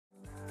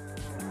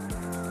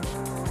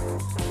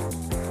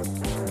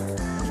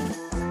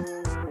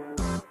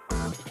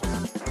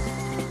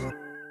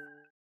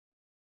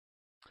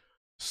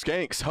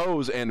skanks,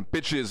 hoes, and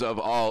bitches of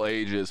all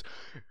ages.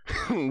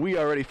 We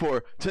are ready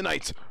for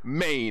tonight's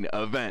main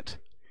event.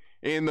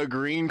 In the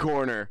green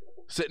corner,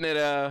 sitting at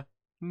a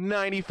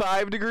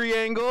 95-degree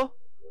angle,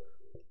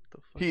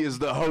 he is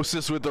the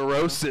hostess with the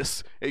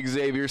rostess,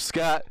 Xavier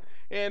Scott.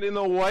 And in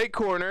the white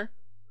corner,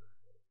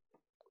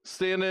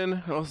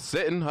 sitting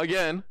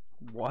again.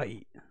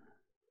 White.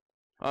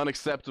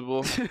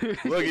 Unacceptable.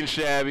 Looking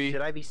shabby.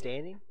 Should I be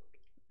standing?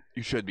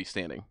 You should be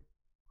standing.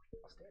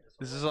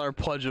 This is our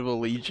Pledge of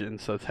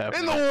Allegiance that's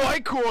happening. In the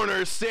white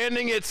corner,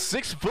 standing at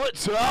 6 foot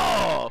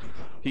tall,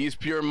 he's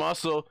pure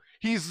muscle.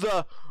 He's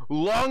the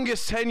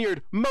longest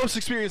tenured, most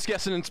experienced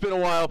guest in It's Been a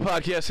While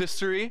podcast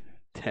history.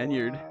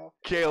 Tenured. Wow.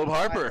 Caleb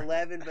Harper.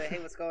 11, but hey,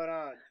 what's going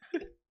on?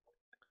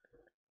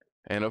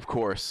 And of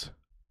course,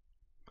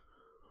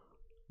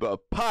 the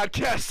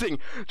podcasting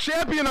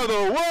champion of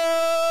the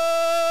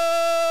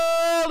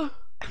world.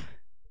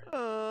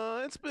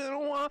 It's been a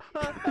while.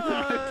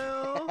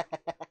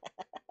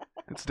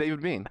 It's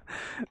David Bean.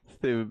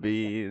 David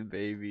Bean,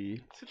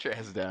 baby. Sit your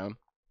ass down.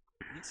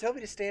 You tell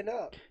me to stand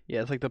up.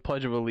 Yeah, it's like the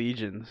Pledge of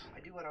Allegiance. I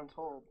do what I'm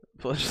told.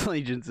 Pledge of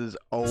Allegiance is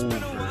over.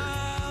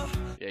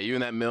 Yeah, you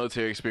and that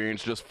military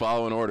experience just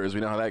following orders.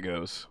 We know how that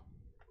goes.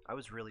 I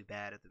was really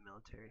bad at the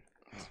military.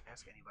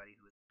 Ask anybody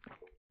who was.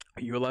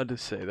 Are you allowed to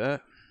say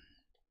that?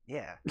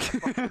 Yeah.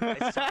 I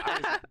was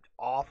an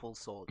awful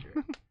soldier.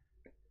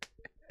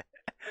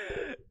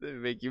 They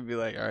make you be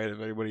like, all right, if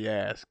anybody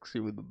asks,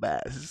 you were the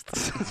best.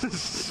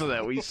 So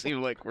that we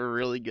seem like we're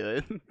really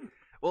good.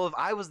 Well, if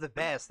I was the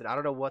best, then I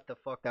don't know what the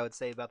fuck that would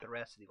say about the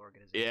rest of the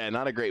organization. Yeah,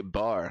 not a great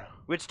bar.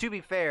 Which, to be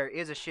fair,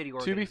 is a shitty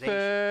organization. To be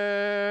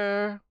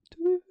fair.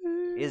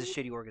 Is a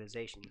shitty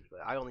organization, but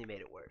I only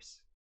made it worse.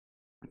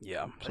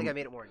 Yeah. I think I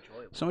made it more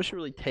enjoyable. Someone should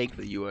really take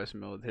the U.S.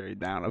 military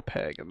down a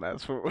peg, and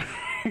that's what we're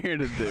here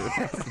to do.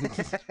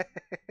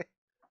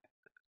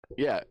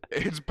 Yeah,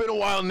 it's been a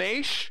while,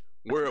 Nash.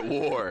 We're at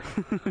war.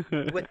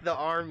 With the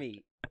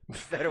army.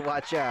 Better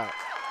watch out.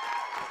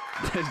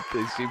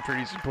 They seem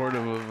pretty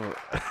supportive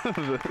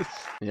of this.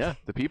 Yeah,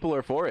 the people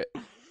are for it.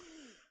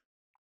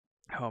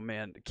 Oh,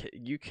 man.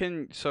 You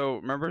can... So,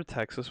 remember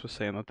Texas was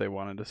saying that they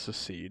wanted to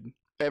secede?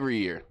 Every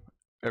year.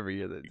 Every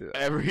year they do that.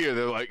 Every year,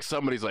 they're like,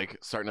 somebody's like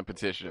starting a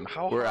petition.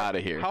 We're out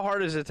of here. How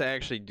hard is it to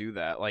actually do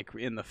that? Like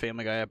in the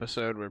Family Guy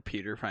episode where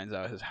Peter finds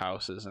out his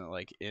house isn't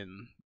like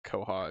in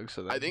Quahog.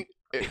 So I think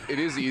it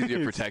is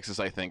easier for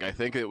Texas, I think. I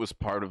think it was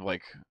part of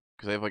like,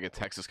 because they have like a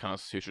Texas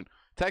constitution.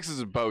 Texas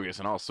is bogus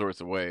in all sorts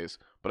of ways,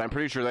 but I'm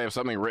pretty sure they have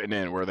something written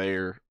in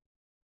where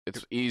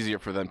it's easier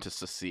for them to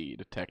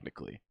secede,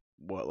 technically.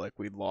 What, like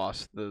we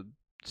lost the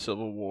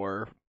Civil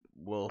War,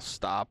 we'll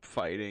stop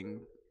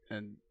fighting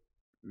and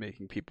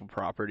making people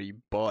property,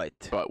 but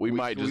we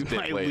might just we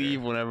might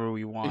leave whenever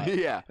we want.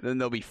 Yeah. And then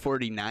there'll be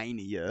 49 of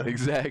you.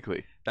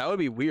 Exactly. That would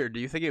be weird. Do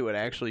you think it would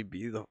actually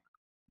be the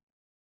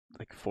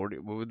like 40?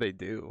 What would they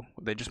do?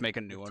 Would they just make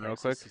a new one real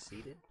quick?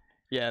 Seceded?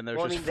 Yeah, and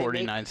there's just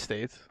 49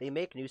 states. They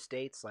make new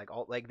states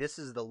like this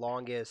is the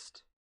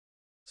longest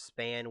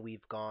span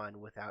we've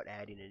gone without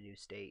adding a new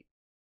state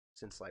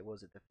since like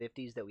was it the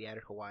 50s that we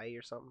added Hawaii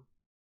or something?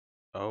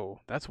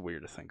 Oh, that's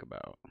weird to think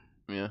about.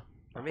 Yeah.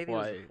 Or maybe it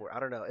was before. I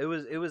don't know. It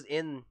was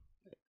in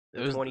the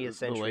 20th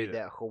century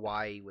that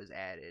Hawaii was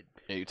added.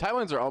 Yeah, your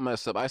timelines are all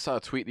messed up. I saw a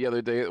tweet the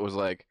other day that was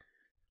like,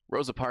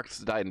 Rosa Parks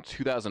died in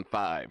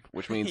 2005,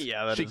 which means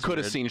she could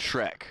have seen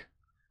Shrek.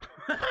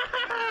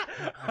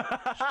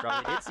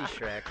 Probably did see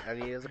Shrek. I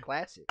mean, it was a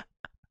classic.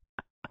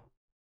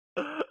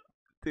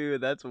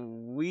 Dude, that's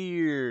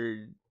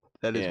weird.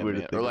 That is weird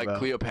to think Or like about.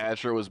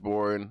 Cleopatra was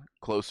born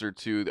closer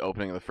to the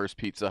opening of the first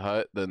Pizza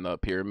Hut than the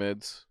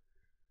pyramids.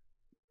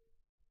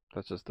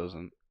 That just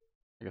doesn't...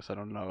 I guess I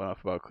don't know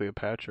enough about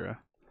Cleopatra.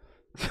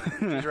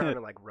 She's around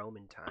in like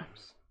Roman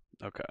times.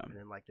 Okay. And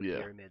then like the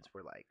pyramids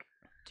were like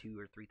 2,000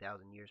 or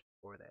 3,000 years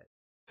before that.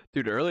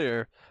 Dude,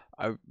 earlier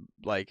I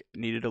like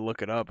needed to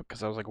look it up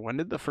because I was like, when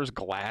did the first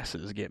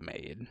glasses get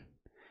made?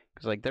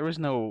 Because like there was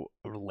no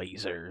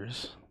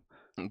lasers.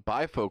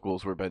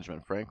 Bifocals were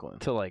Benjamin Franklin.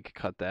 To like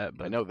cut that,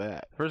 but I know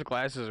that. First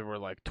glasses were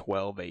like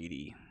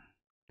 1280.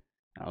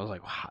 I was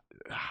like,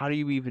 how do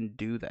you even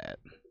do that?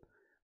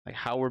 Like,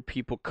 how were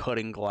people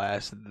cutting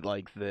glass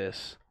like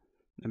this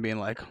and being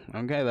like,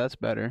 okay, that's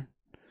better?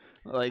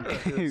 Like,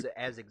 it was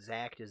as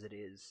exact as it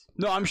is.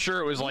 No, I'm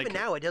sure it was even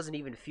now, it doesn't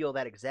even feel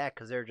that exact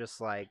because they're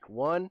just like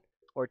 1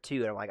 or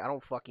 2, and I'm like, I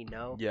don't fucking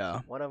know.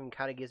 Yeah. One of them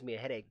kind of gives me a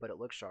headache, but it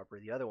looks sharper.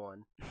 The other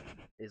one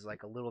is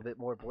like a little bit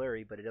more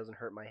blurry, but it doesn't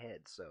hurt my head.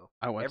 So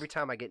every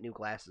time I get new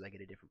glasses, I get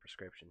a different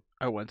prescription.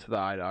 I went to the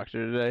eye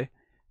doctor today.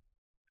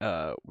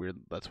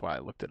 That's why I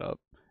looked it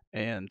up,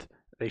 and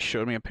they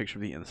showed me a picture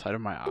of the inside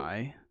of my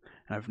eye.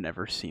 I've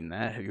never seen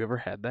that. Have you ever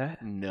had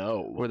that?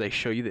 No. Where they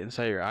show you the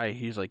inside of your eye.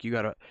 He's like, you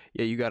got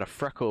a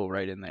freckle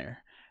right in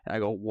there. And I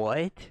go,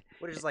 what?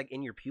 What is like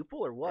in your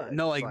pupil or what?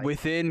 No, like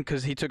within,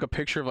 because he took a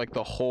picture of like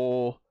the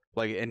whole,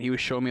 like, and he was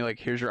showing me like,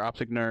 here's your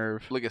optic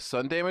nerve. Like a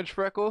sun damage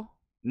freckle?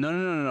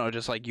 No.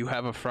 Just like you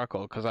have a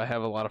freckle, because I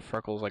have a lot of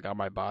freckles like on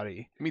my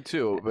body. Me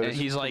too, but And it's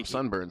he's from like-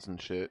 sunburns and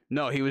shit.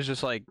 No, he was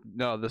just like,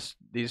 no,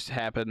 these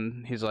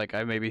happen. He's like,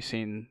 I maybe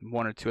seen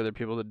 1 or 2 other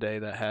people today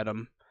that had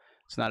them.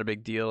 It's not a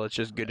big deal. It's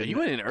just good to You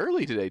went in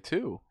early today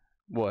too.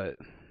 What?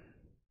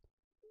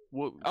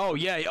 What? Oh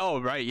yeah.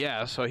 Oh right.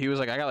 Yeah. So he was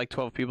like, I got like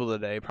 12 people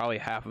today. Probably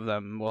half of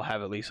them will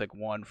have at least like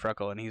 1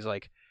 freckle. And he's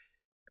like,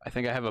 I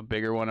think I have a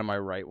bigger one in my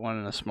right one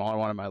and a smaller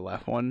one in my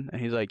left one.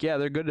 And he's like, yeah,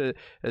 they're good to.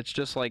 It's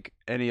just like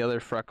any other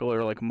freckle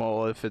or like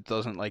mole. If it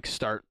doesn't like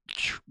start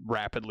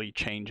rapidly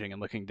changing and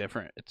looking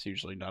different, it's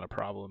usually not a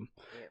problem.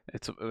 Yeah.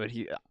 But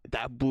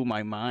that blew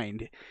my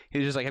mind. He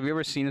was just like, have you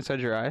ever seen inside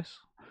your eyes?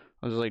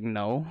 I was like,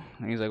 no.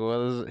 And he's like,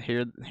 well,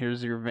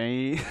 here's your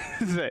vein.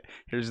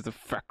 Here's the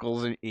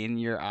freckles in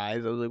your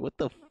eyes. I was like, what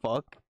the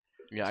fuck?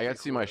 Yeah, I got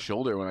to see my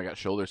shoulder when I got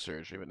shoulder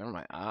surgery, but never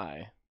my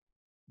eye.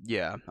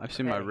 Yeah, I've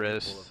seen my had a handful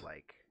wrist. of,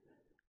 like,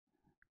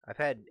 I've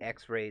had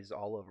X-rays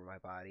all over my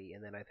body,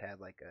 and then I've had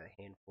like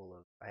a handful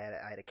of. I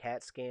had a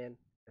CAT scan.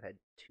 I've had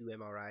 2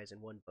 MRIs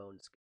and 1 bone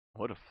scan.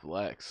 What a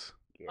flex.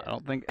 Yeah. I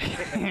don't think. I've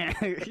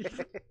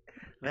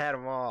had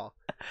them all.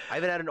 I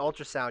haven't had an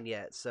ultrasound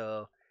yet,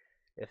 so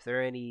if there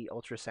are any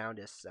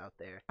ultrasoundists out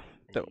there,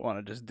 Don't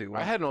want to just do one.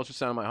 I had an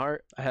ultrasound on my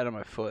heart. I had it on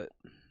my foot.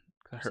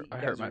 I See, hurt. you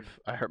guys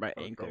I hurt my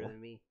both ankle. better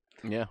than me.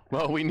 Yeah.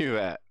 Well, we knew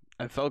that.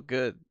 I felt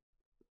good.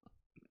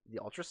 The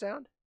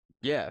ultrasound?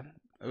 Yeah,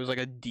 it was like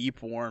a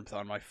deep warmth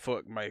on my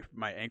foot. My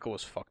ankle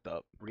was fucked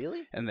up,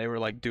 Really? and they were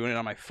like doing it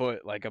on my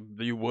foot, like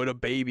you would a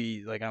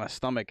baby, like on a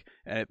stomach,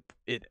 and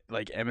it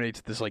like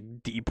emanates this like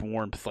deep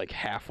warmth like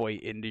halfway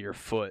into your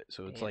foot,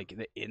 so it's Damn. like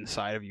the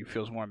inside of you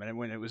feels warm, and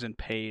when it was in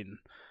pain,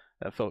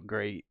 that felt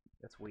great.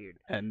 That's weird.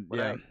 And When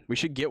yeah, I- we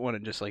should get one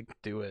and just like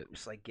do it.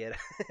 Just like get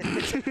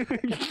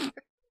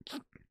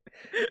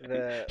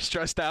the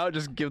Stressed out,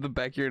 just give the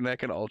back of your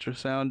neck an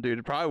ultrasound, dude.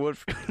 It probably would.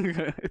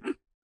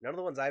 none of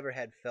the ones I ever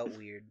had felt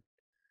weird,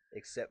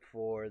 except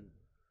for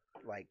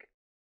like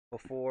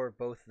before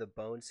both the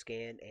bone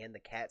scan and the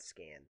CAT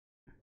scan.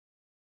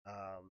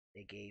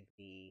 They gave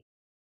me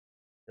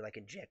they like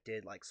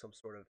injected like some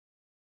sort of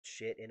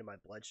shit into my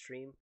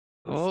bloodstream.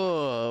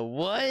 Oh,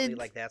 what? Apparently,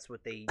 like that's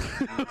what they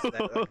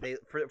use.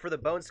 For the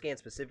bone scan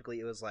specifically,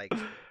 it was like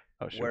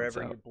Oh, shit, wherever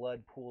what's your up?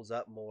 blood pools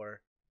up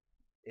more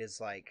is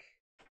like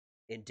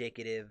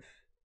indicative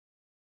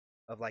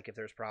of like if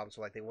there's problems.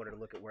 So like they wanted to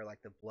look at where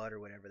like the blood or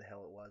whatever the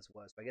hell it was.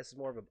 So I guess it's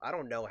more of a I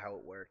don't know how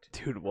it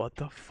worked. Dude, what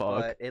the fuck?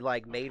 But it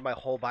like made my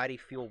whole body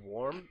feel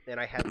warm, and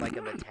I had like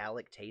a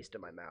metallic taste in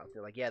my mouth.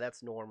 They're like, yeah,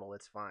 that's normal,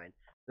 it's fine.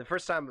 The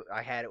first time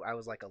I had it, I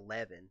was like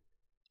 11.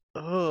 I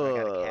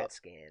got a Ugh, CAT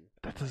scan.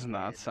 that does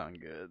not sound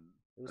good.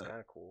 It was kind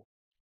of cool.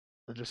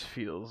 It just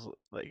feels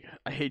like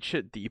I hate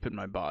shit deep in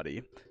my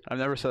body. I've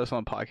never said this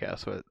on a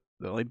podcast, but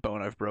the only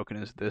bone I've broken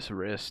is this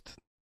wrist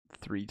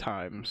 3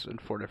 times in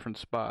 4 different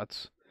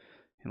spots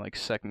in like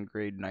 2nd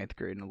grade, 9th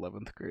grade, and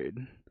 11th grade.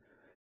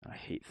 I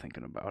hate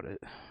thinking about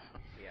it.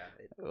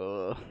 Yeah,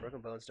 Ugh.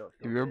 broken bones don't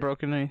feel Have you ever good.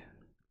 broken any?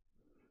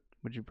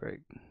 What'd you break?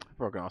 I've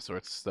broken all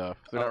sorts of stuff.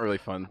 They're not really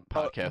fun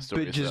podcast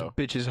stories, though.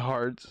 Bitches'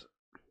 hearts.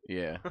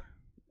 Yeah.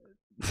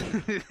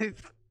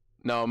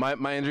 No,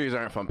 my injuries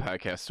aren't fun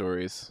podcast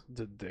stories.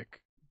 The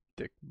dick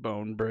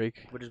bone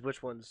break.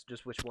 Which ones?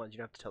 Just which ones? You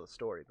don't have to tell the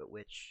story, but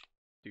which?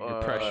 Dude,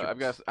 your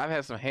pressures. I've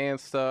had some hand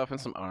stuff and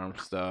some arm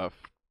stuff.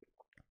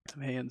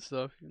 Some hand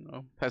stuff, you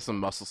know. Had some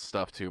muscle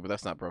stuff too, but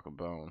that's not broken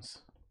bones.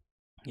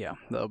 Yeah,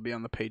 that'll be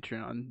on the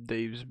Patreon.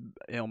 Dave's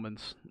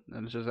ailments,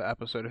 and it's just an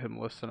episode of him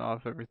listing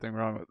off everything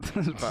wrong with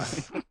his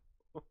body.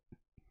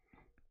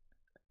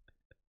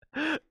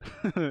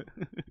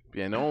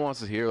 Yeah, no one wants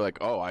to hear like,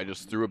 oh, I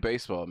just threw a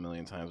baseball a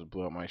million times and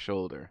blew out my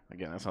shoulder.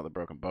 Again, that's not the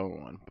broken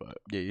bone one, but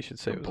Yeah, you should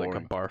say it was like a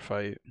Boring. bar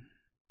fight.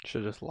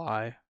 Should just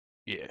lie.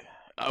 yeah.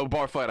 Oh,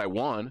 bar fight, I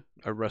won.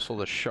 I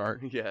wrestled a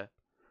shark. Yeah.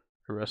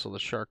 I wrestled a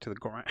shark to the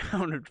ground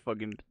and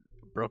fucking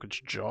broke its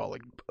jaw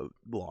like a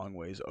long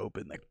ways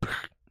open. Like,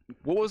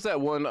 What was that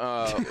one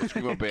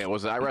screamo band?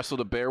 Was it I Wrestled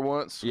a Bear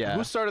Once? Yeah.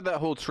 Who started that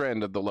whole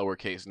trend of the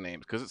lowercase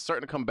names? Because it's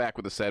starting to come back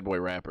with the sad boy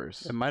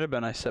rappers. it might have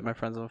been I Set My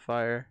Friends on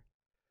Fire.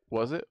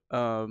 Was it?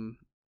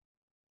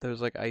 There was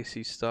like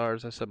Icy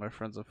Stars. I Set My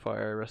Friends on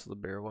Fire. I wrestled a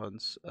bear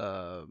once.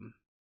 I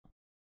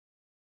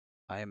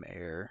Am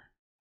Air.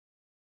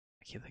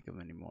 I can't think of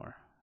any more.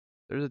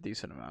 There's a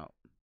decent amount.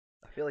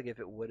 I feel like if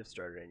it would have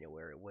started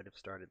anywhere, it would have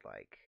started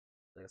like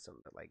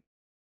something like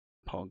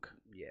Punk.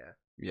 yeah,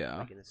 Yeah.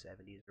 like in the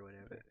 70s or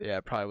whatever. Yeah,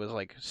 it probably was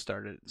like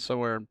started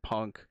somewhere in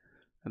punk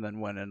and then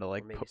went into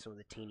like Or maybe some of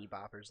the teeny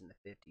boppers in the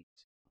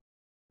 50s.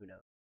 Who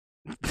knows?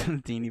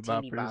 Teeny Teeny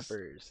boppers.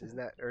 boppers. Isn't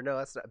that or no?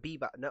 That's not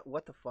bebop. No,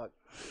 what the fuck?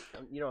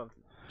 You know what I'm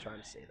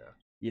trying to say though.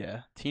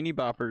 Yeah, teeny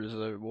boppers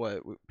are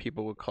what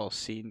people would call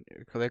scene.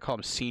 They call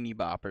them sceney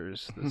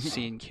boppers, the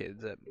scene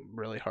kids at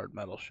really hard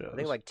metal shows. I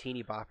think like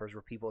teeny boppers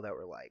were people that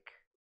were like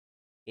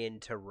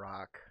into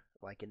rock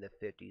like in the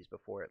 50s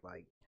before it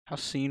like How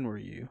scene were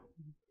you?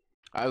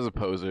 I was a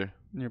poser.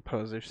 You're a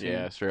poser scene.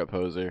 Yeah, straight up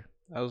poser.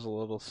 I was a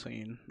little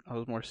scene. I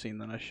was more scene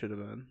than I should have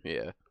been.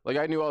 Yeah. Like,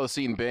 I knew all the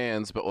scene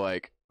bands, but,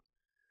 like,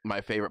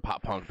 my favorite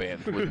pop punk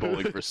band was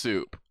Bowling for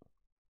Soup.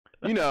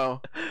 You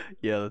know.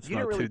 Yeah, that's You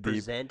not didn't really too deep.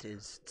 present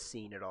his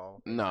scene at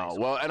all. in high No,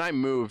 school. well, and I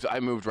moved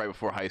right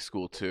before high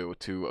school too,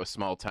 to a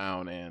small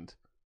town, and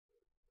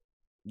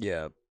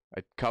Yeah,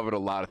 I covered a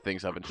lot of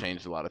things up and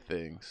changed a lot of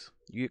things.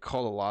 you get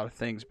called a lot of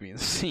things being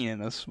seen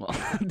in a small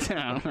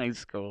town high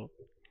school.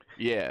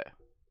 Yeah.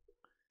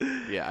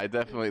 Yeah,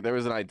 there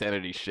was an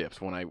identity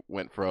shift when I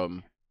went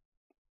from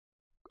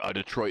a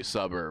Detroit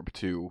suburb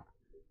to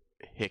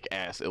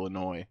hick-ass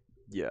Illinois.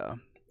 Yeah,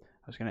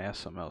 I was gonna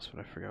ask something else, but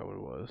I forgot what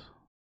it was.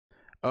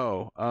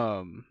 Oh,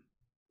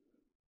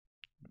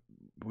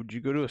 would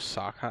you go to a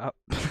sock hop?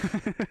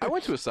 I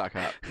went to a sock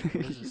hop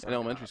What is a sock in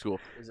elementary hop? school.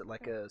 Is it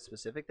like a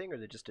specific thing, or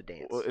is it just a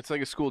dance? Well, it's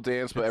like a school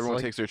dance, but It's everyone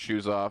like- takes their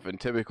shoes off, and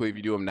typically if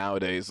you do them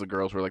nowadays, the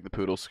girls wear like the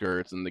poodle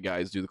skirts, and the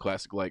guys do the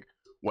classic like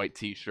white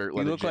t-shirt, You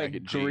leather look jacket,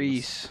 like jeans.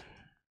 Grease.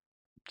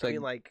 It's I like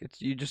mean, like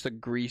it's you just a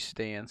Grease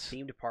dance.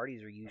 themed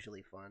parties are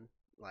usually fun.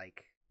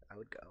 Like I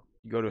would go.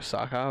 You go to a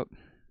sock hop.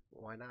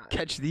 Why not?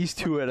 Catch these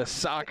two at a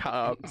sock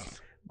hop,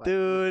 Like,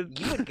 dude.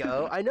 You would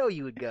go. I know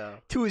you would go.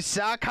 To a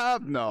sock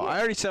hop? No, I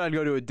already said I'd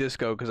go to a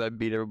disco because I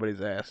beat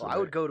everybody's ass. Well, in I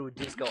would it. go to a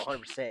disco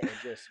 100% and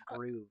just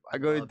groove. I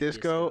go to love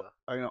disco.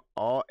 I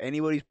know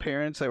anybody's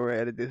parents that were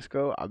at a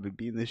disco. I'd be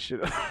beating this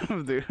shit up,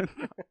 dude.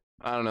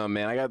 I don't know,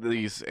 man. I got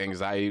these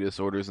anxiety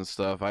disorders and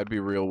stuff. I'd be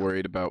real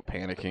worried about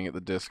panicking at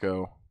the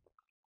disco.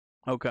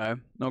 Okay,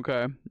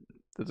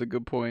 that's a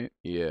good point.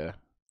 Yeah.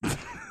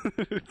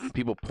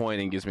 People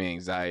pointing gives me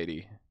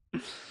anxiety.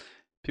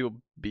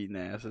 People beating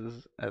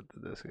asses at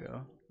the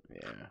disco.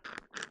 Yeah.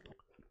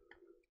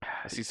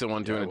 I see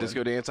someone doing Yeah, a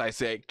disco dance, I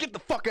say, get the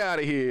fuck out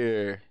of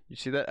here. You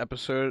see that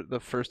episode, the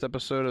first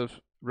episode of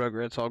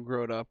Rugrats All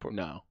Grown Up? Or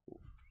No.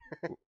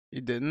 you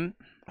didn't?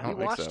 I We don't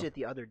think watched so. it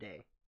the other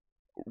day.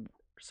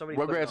 Somebody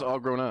put it Rugrats on. All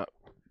Grown Up.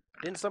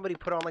 Didn't somebody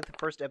put on like the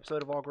first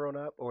episode of All Grown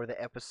Up or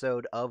the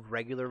episode of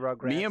regular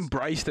Rugrats? Me and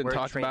Bryson where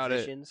talked about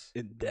it transitions?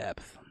 in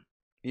depth.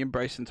 Me and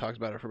Bryson talked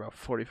about it for about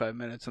 45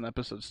 minutes, and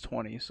episode's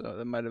 20, so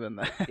that might have been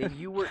that. And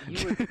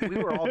we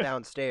were all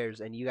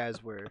downstairs, and you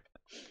guys were.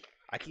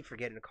 I keep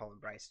forgetting to call him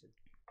Bryson.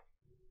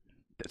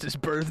 That's his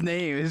birth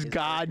name, his His birth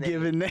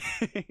God-given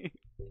name.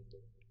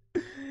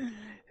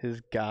 His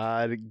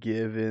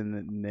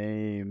God-given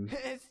name.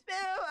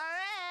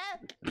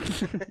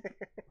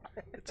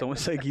 It's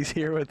almost like he's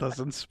here with us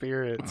in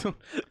spirit.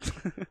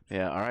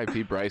 Yeah,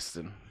 R.I.P.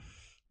 Bryson.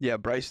 Yeah,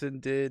 Bryson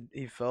did.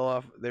 He fell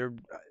off. They're.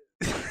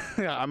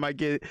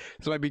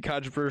 This might be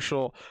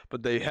controversial,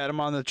 but they had him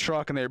on the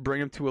truck and they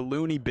bring him to a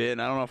loony bin.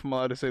 I don't know if I'm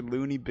allowed to say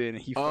loony bin.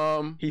 He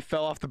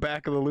fell off the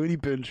back of the loony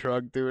bin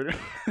truck, dude.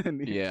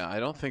 Yeah, I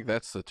don't think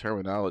that's the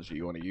terminology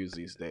you want to use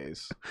these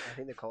days. I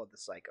think they call it the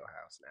Psycho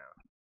House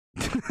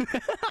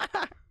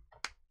now.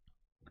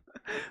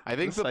 I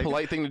think It's the like-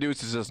 polite thing to do is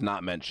to just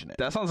not mention it.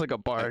 That sounds like a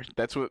bar.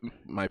 That's what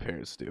my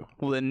parents do.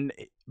 Well, then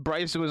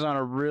Bryson was on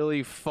a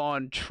really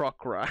fun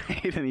truck ride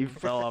and he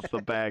fell off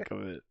the back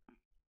of it.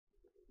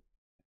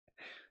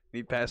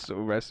 He passed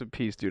away. Rest in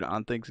peace, dude.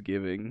 On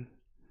Thanksgiving.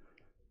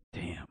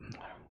 Damn.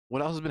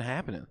 What else has been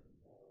happening?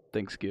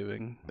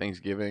 Thanksgiving.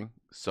 Thanksgiving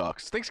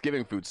sucks.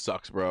 Thanksgiving food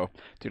sucks, bro.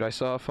 Dude, I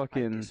saw a I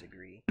fucking.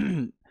 disagree.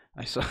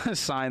 I saw a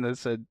sign that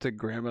said "To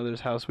grandmother's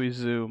house we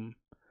zoom,"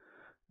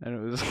 and it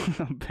was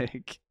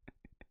big,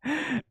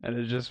 and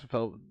it just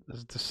felt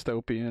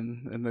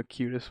dystopian in the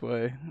cutest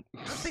way.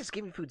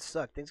 Thanksgiving food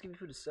sucked. Thanksgiving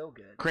food is so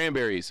good.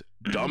 Cranberries,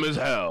 dumb as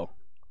hell.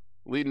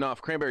 Leading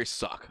off, cranberries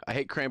suck. I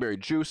hate cranberry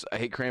juice. I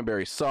hate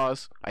cranberry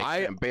sauce. I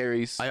hate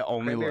cranberries. I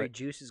only Cranberry like.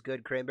 juice is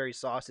good. Cranberry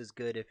sauce is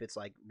good if it's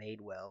like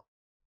made well.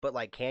 But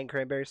like canned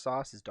cranberry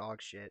sauce is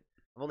dog shit.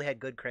 I've only had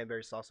good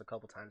cranberry sauce a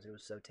couple times and it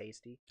was so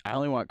tasty. I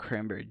only want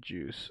cranberry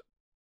juice,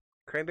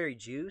 Cranberry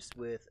juice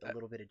with a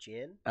little bit of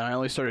gin. and I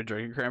only started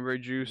drinking cranberry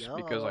juice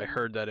because I Yum.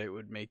 heard that it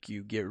would make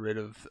you get rid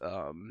of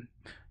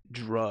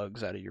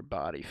drugs out of your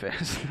body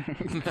faster.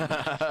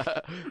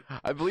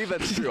 I believe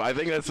that's true. I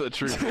think that's a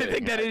true I thing.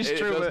 think that is It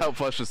true, does but- help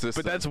flush the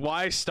system. But that's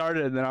why I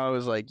started, and then I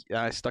was like,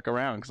 I stuck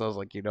around because I was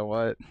like, you know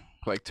what?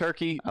 like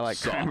turkey. I like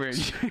sucks. cranberry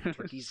juice.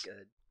 Turkey's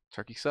good.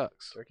 Turkey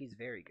sucks. Turkey's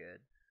very good.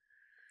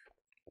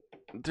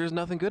 There's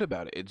nothing good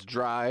about it. It's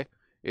dry.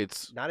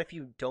 It's Not if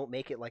you don't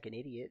make it like an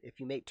idiot. If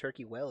you make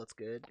turkey well, it's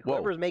good. Whoa.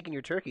 Whoever's making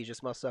your turkeys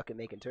just must suck at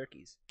making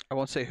turkeys. I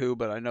won't say who,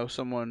 but I know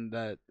someone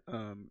that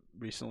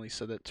recently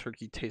said that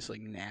turkey tastes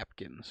like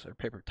napkins or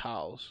paper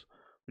towels.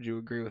 Would you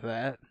agree with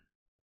that?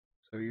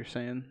 So you're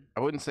saying I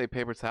wouldn't say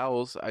paper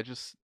towels. I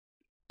just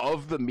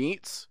of the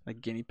meats,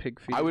 like guinea pig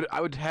feet? I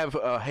would have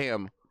a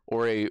ham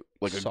or a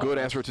good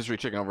ass Sausage. rotisserie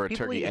chicken over a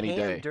People turkey eat any ham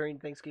day. during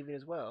Thanksgiving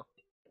as well.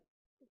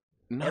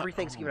 No. Every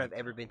Thanksgiving I've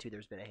ever been to,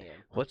 there's been a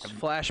ham. Let's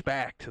flash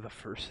back to the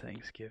first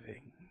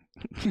Thanksgiving.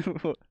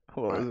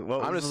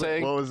 what I'm just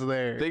saying, what was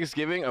there?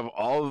 Thanksgiving of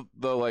all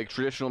the like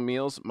traditional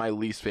meals, my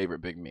least favorite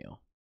big meal.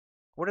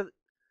 What are?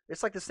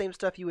 It's like the same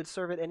stuff you would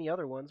serve at any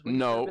other ones. When you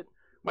No. serve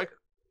it-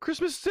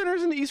 Christmas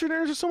dinners and Easter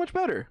dinners are so much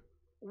better.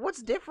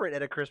 What's different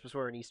at a Christmas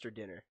or an Easter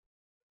dinner?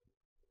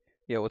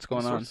 Yeah, what's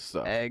going All on? sorts of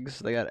stuff. Eggs.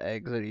 They got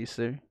eggs at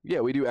Easter.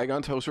 Yeah, we do egg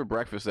on toast for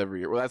breakfast every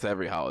year. Well, that's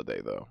every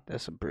holiday though.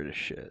 That's some British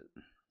shit.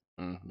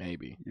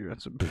 Maybe. You're on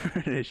some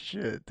British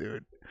shit,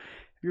 dude.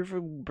 If you're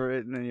from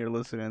Britain and you're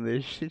listening,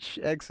 they should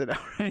exit out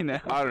right now.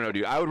 I don't know,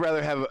 dude. I would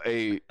rather have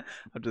a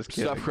I'm just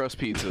kidding. stuffed crust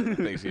pizza than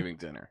Thanksgiving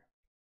dinner.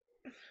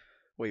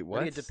 Wait, I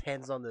what? think it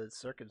depends on the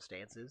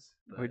circumstances.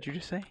 but What'd you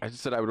just say? I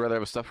just said I would rather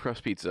have a stuffed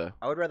crust pizza.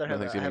 I would rather have,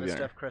 Thanksgiving have a dinner.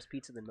 stuffed crust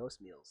pizza than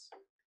most meals.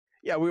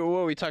 Yeah,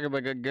 we talking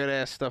about a good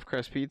ass stuffed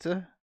crust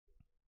pizza?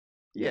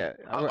 Yeah,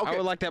 I Okay,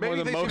 would like that more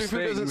maybe than Thanksgiving most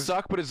food doesn't things.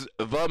 suck, but it's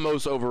the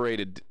most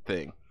overrated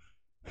thing.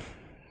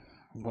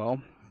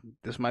 Well,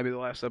 this might be the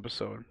last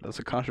episode. That's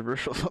a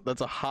controversial.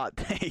 That's a hot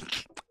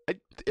take.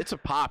 It's a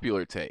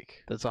popular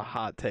take. That's a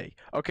hot take.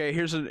 Okay,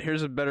 here's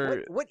a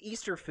better. What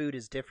Easter food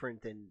is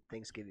different than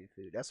Thanksgiving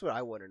food? That's what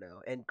I want to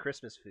know. And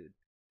Christmas food.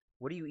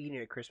 What are you eating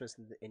at Christmas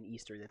and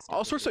Easter? That's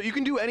All different sorts than of. You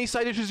can do any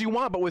side dishes you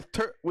want, but with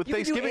You can do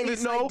Thanksgiving, any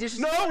side dishes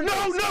you want at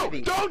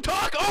Thanksgiving. Don't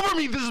talk over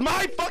me. This is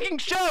my fucking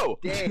show.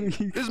 Dang,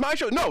 This is my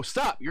show. No,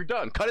 stop. You're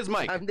done. Cut his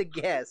mic. I'm the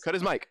guest. Cut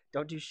his mic.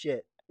 Don't do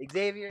shit.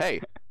 Xavier. Hey,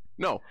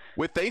 no.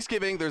 With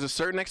Thanksgiving, there's a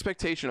certain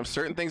expectation of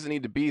certain things that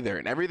need to be there,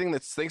 and everything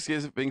that's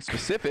Thanksgiving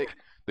specific,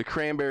 the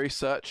cranberry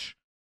such.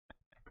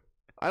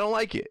 I don't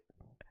like it.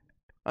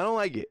 I don't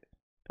like it.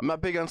 I'm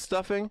not big on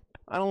stuffing.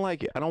 I don't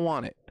like it. I don't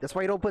want it. That's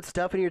why you don't put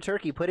stuff in your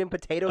turkey. Put in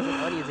potatoes and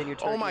onions in your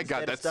turkey. Oh my instead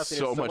god, of that's stuffing.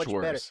 so It's much better.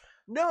 worse.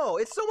 No,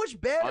 it's so much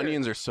better.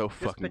 Onions are so Just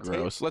fucking potato-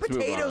 gross. Let's move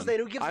potatoes, on. then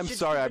who gives a I'm shit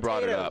sorry for I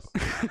brought it up.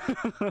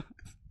 potatoes?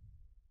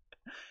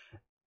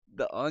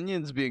 The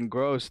onions being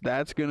gross.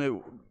 That's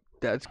gonna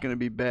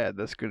be bad.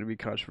 That's gonna be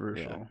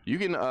controversial. Yeah. You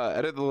can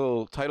edit the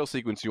little title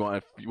sequence you want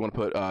if you want to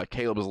put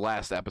Caleb's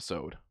last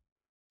episode.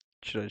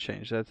 Should I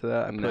change that to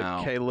that? I put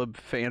No. Caleb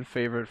fan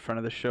favorite front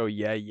of the show.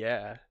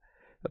 Yeah.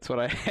 That's what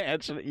I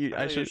actually.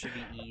 I I think should. there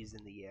should be E's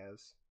in the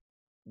yes.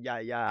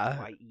 Yeah.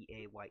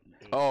 Y-E-A.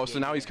 Oh, so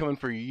now he's coming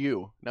for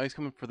you. Now he's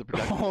coming for the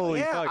production. Holy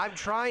Yeah, fuck! I'm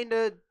trying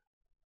to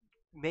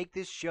make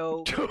this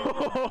show.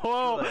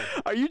 Whoa,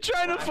 are you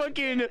trying to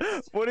fucking?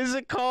 What is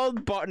it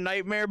called?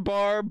 Nightmare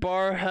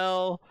Bar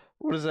Hell.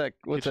 What is that?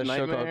 What's Kitchen that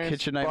show called? Nightmares?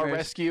 Kitchen Bar Nightmares.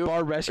 Rescue?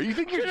 Bar Rescue. Are you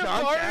think you're Yeah,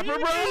 John Bar- Tapper, bro?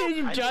 I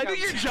You think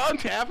you're John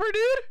Tapper,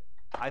 dude?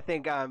 I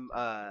think I'm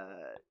the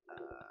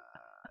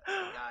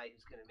guy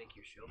who's gonna make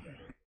your show better.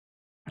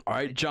 All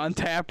right, John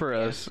Tapper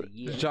us.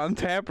 Yes. John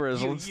Tapper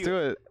us. You- Let's you- do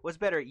it. What's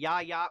better,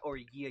 ya or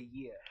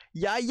yeah?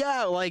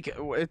 Yeah. Like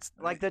it's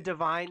Like the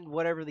divine,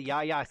 whatever the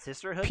ya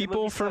sisterhood.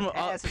 People movie from, sucked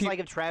ass. It's peop- like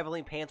if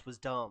Traveling Pants was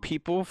dumb.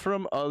 people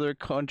from other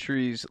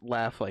countries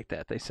laugh like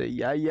that. They say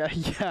yeah. yeah,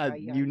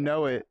 You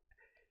know it.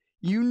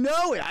 You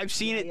know it. I've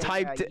seen Yeah, it yeah,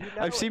 typed. yeah, you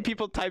know I've seen it.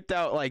 people typed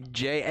out like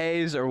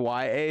JAs or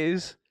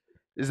YAs.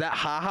 Is that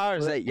haha or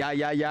is that yeah?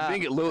 I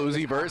think Lil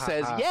Uzi Vert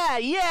says, yeah.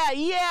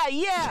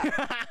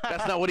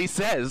 That's not what he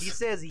says. He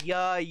says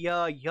ya It's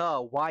YUH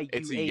ya.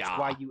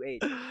 YUH.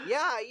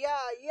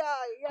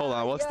 Yeah. Hold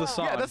on, what's the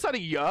song? Yeah, that's not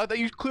a yeah. That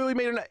you clearly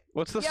made an.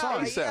 What's the Yeah, song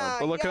yeah,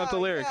 sound? We're looking up the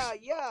lyrics.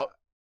 Yeah.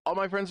 All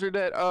my friends are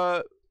dead.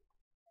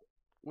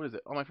 What is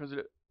it? All my friends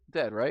are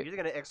dead, right? You're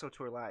gonna EXO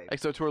Tour Live.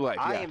 EXO Tour Live.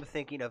 I Yeah. am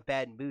thinking of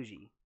Bad and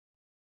Bougie,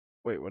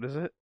 Wait, what is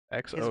it?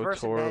 His XO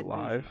verse in Tour Bad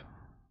Live. Bougie.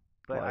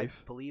 but Life.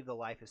 I believe the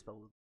life is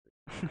spelled.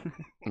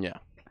 Yeah.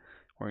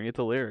 We're gonna get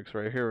the lyrics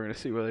right here. We're gonna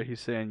see whether he's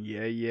saying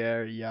yeah,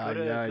 or Go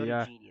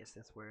to Genius.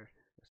 That's where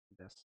that's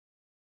the best.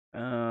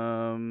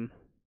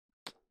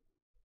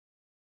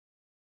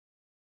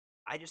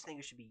 I just think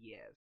it should be yes.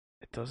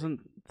 It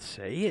doesn't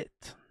say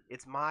it.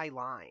 It's my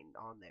line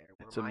on there.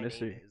 Where It's a my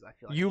mystery. Name is. I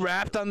feel like You it should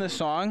rapped be on this the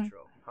song? intro.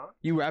 Huh?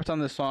 You rapped on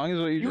this song, is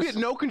what you You just?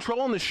 get no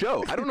control on the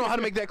show. I don't know how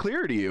to make that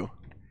clear to you.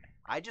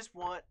 I just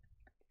want.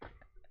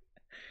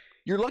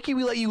 You're lucky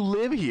we let you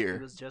live It here.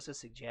 was just a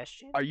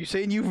suggestion. Are you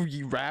saying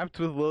you rapped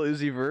with Lil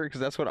Uzi Vert? Because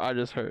that's what I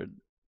just heard.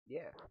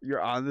 Yeah.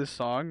 You're on this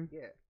song.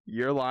 Yeah.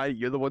 You're lying.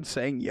 You're the one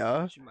saying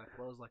yeah. Switching my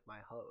clothes like my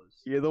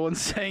hose. You're the one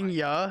saying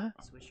yeah.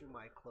 Switching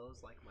my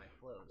clothes like my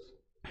clothes.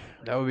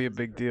 That would be a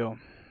big deal.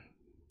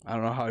 I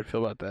don't know how I'd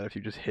feel about that if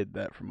you just hid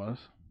that from us.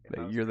 If I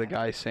That was you're the rapping.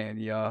 guy saying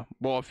yeah.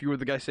 Well, if you were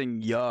the guy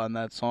saying yeah on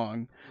that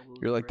song,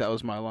 you're like, that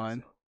was my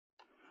line.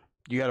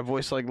 You got a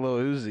voice like Lil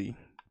Uzi,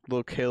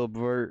 Lil Caleb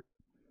Vert,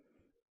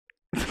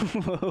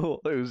 Lil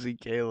Uzi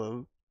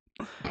Caleb.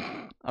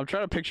 I'm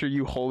trying to picture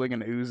you holding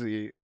an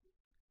Uzi.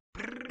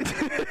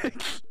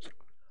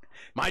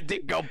 My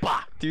dick go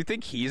bah. Do you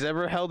think he's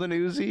ever held an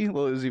Uzi,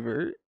 Lil Uzi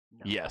Vert?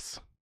 No, Yes.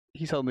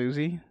 He's held an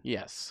Uzi.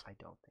 Yes. I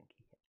don't think he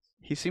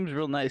has. He seems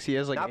real nice. He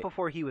has like Not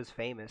before he was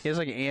famous. he has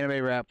like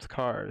anime wrapped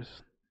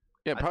cars.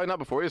 Yeah, probably not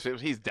before he was.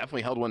 He's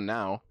definitely held one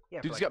now. Yeah,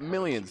 for Dude's like got a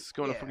millions shoot.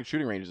 going to Yeah, fucking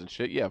shooting ranges and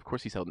shit. Yeah, of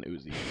course he's held an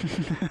Uzi.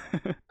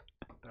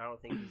 But I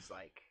don't think he's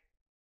like.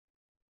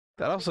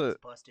 That I think also he's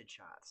busted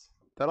shots.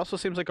 that also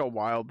seems like a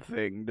wild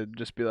thing to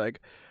just be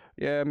like,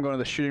 yeah, I'm going to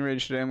the shooting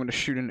range today. I'm going to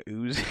shoot an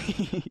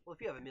Uzi. Well,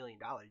 if you have $1 million,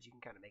 you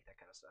can kind of make that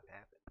kind of stuff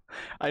happen.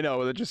 I know,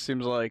 but it just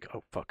seems like,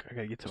 oh fuck, I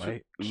gotta get to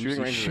my Shooting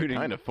Uzi ranges are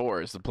kind of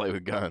forced to play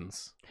with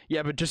guns.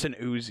 Yeah, but just an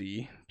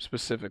Uzi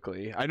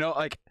specifically. I know,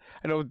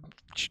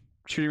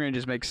 shooting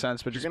ranges make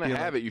sense, but If just you're gonna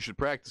have it, you should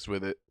practice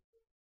with it.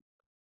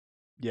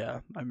 Yeah,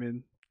 I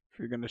mean, if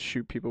you're gonna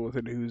shoot people with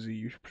an Uzi,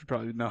 you should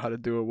probably know how to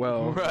do it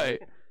well. Right.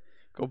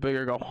 Go big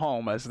or go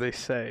home, as they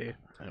say.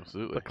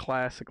 Absolutely. The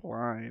classic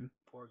line.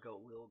 Or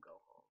will go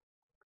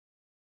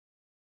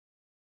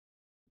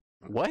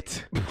home.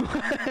 What?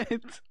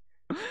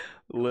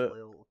 What?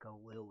 Go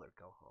Lil or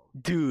go home.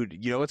 Dude,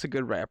 you know what's a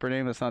good rapper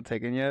name that's not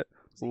taken yet?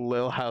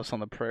 Lil House on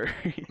the Prairie.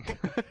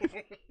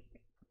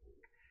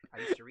 I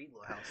used to read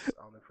Little House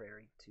on the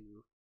Prairie to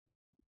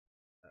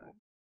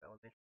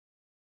elementary.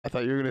 I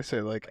thought you were gonna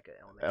say like Like an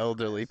elementary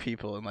elderly class.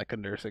 people in like a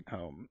nursing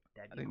home.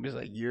 That'd I be think it was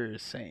cool. like you're a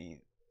saint.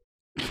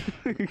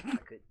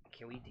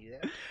 Can we do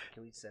that?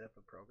 Can we set up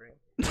a program?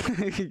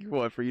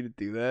 What, for you to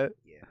do that?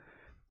 Yeah.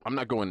 I'm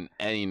not going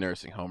any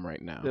nursing home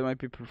right now. That might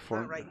be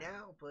performed Not right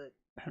now, but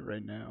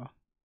right now.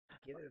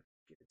 give it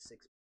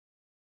 6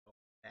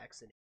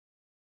 vaccinated.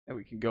 And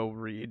we can go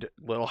read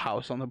Little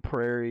House on the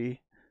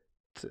Prairie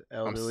to I'm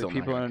elderly still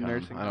people not in a gonna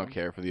nursing come. home. I don't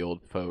care for the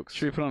old folks.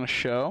 Should we put on a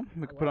show?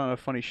 We could put on a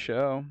funny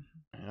show.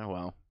 Yeah,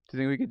 well. Do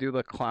you think we could do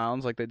the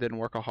clowns like they did in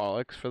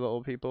Workaholics for the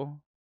old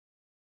people?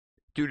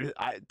 Dude,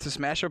 to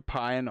smash a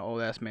pie in an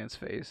old ass man's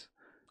face.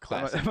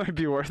 Classic. It might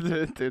be worth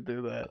it to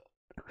do that.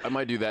 I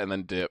might do that and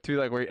then dip. To be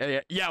like,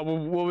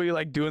 we'll be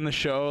like doing the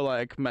show,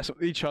 like mess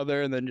with each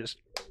other, and then just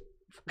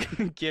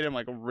get him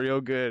like real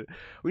good.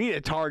 We need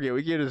a target.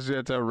 We can't just do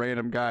it to a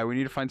random guy. We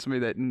need to find somebody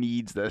that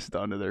needs this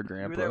done to their We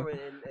were grandpa. there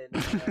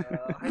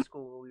in high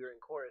school when we were in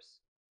chorus.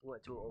 We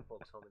went to an old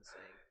folks' home and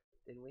sang,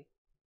 didn't we?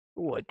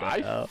 What the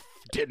I hell?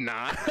 did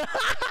not.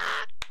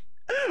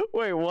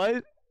 Wait,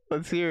 what?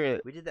 Let's hear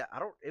it. We did that.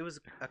 It was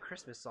a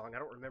Christmas song. I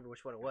don't remember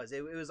which one it was.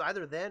 It was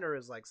either then or it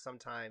was like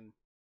sometime,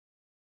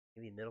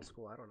 maybe in middle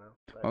school. I don't know.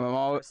 But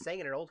I was sang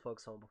in an old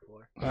folks' home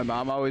before. My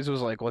mom always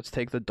was like, "Let's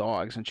take the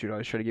dogs," and she'd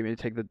always try to get me to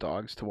take the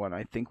dogs to one.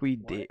 I think we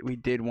did. We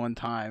did one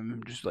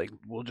time. Just like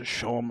we'll just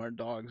show them our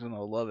dogs and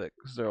they'll love it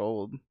because they're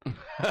old.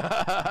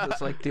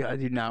 It's like, dude, I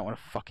do not want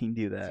to fucking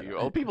do that. Dude,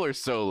 old people are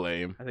so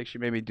lame. I think she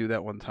made me do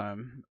that one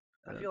time.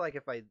 I feel like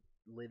if I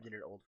lived in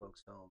an old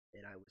folks' home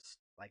and I was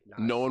like not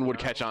No one would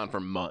young, catch on for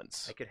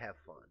months. I could have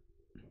fun.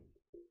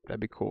 That'd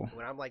be cool.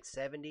 When I'm like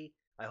 70,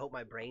 I hope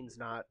my brain's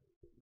not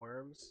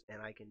worms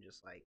and I can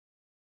just like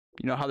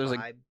You know how there's like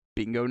vibe.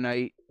 bingo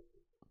night?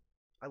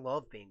 I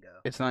love bingo.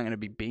 It's not gonna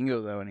be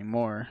bingo though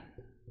anymore.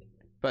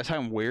 By the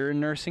time we're in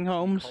nursing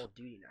homes, Call of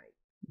Duty night.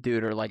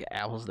 dude, or like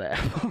apples to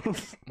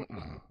apples.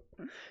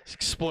 It's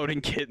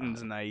exploding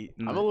kittens night.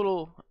 I'm a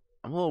little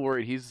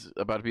worried he's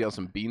about to be on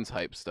some beans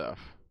hype stuff.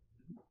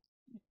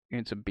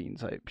 into some bean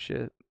type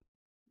shit.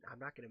 I'm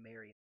not gonna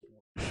marry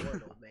an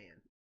old man.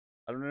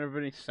 I don't have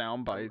any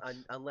sound bites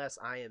Unless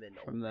I am an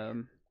old from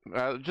them.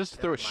 Just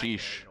man. throw a Then I might marry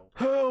sheesh. an old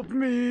man. Help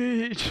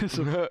me! Just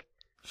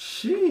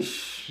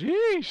Sheesh.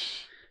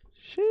 Sheesh.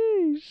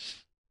 sheesh.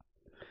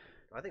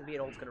 I think being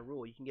old's gonna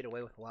rule. You can get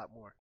away with a lot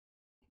more.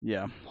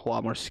 Yeah, a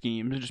lot more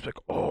schemes. Just like,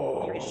 You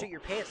oh. can shoot your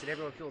pants and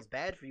everyone feels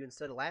bad for you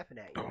instead of laughing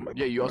at you. Oh my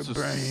Yeah, you my also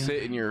brain.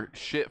 sit in your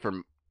shit for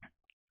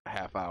a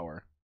half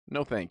hour.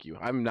 No, thank you.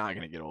 I'm not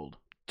gonna get old.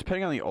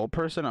 Depending on the old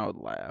person, I would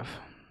laugh.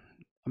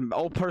 An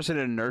old person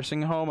in a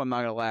nursing home, I'm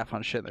not gonna laugh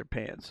on shit in their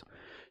pants.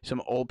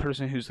 Some old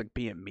person who's like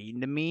being mean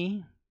to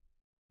me,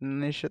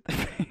 and they shit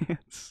their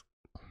pants.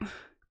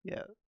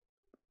 Yeah,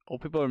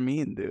 old people are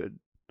mean, dude.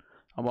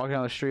 I'm walking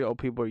down the street, old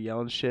people are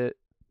yelling shit.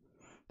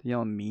 They're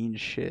yelling mean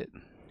shit.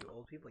 Do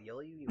old people yell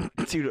at you?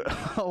 Dude,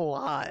 a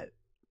lot.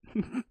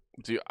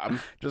 Dude, I'm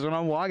Just when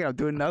I'm walking, I'm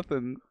doing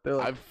nothing. They're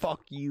like, I've-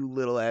 fuck you,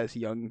 little ass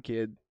young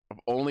kid. I've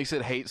only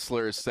said hate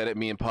slurs said at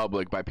me in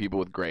public by people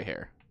with gray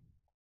hair.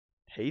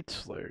 Hate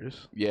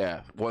slurs.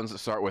 Yeah, ones that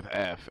start with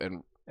F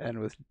and And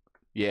with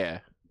yeah.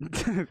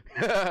 To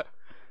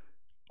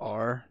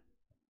R.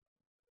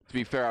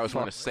 be fair, I was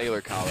wearing a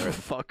sailor collar. At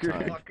the Fucker.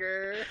 time.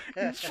 Fucker.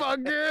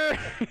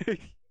 Fucker.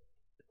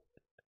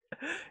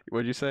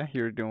 What'd you say?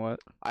 You were doing what?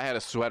 I had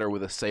a sweater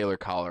with a sailor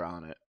collar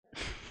on it.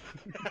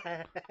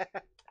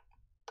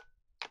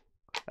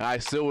 And I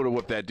still would have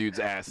whooped that dude's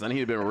ass. Then he'd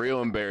have been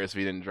real embarrassed if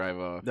he didn't drive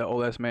off. The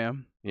old ass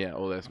man. Yeah,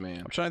 old ass man.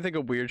 I'm trying to think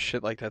of weird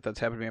shit like that that's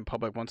happened to me in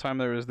public. One time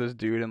there was this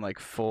dude in like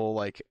full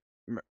like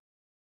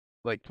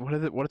what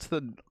is it? What's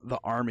the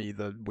army?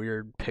 The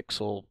weird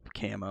pixel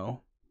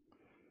camo.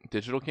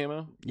 Digital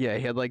camo? Yeah,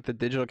 he had like the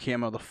digital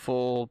camo, the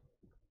full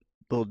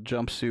little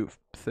jumpsuit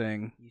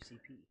thing,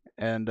 UCP.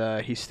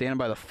 and he's standing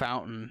by the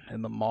fountain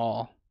in the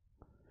mall,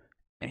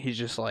 and he's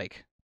just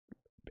like,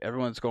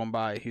 everyone's going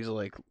by. He's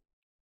like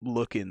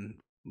looking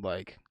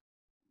like,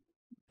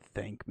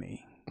 thank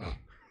me.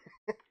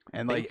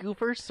 And like, Thank you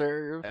for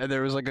serve. and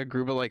there was like a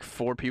group of like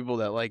 4 people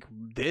that like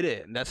did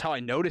it, and that's how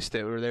I noticed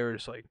it. Where they were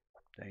just like,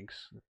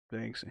 "Thanks,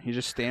 thanks." And he's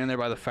just standing there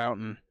by the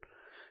fountain,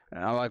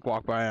 and I like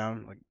walk by,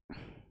 and I'm like,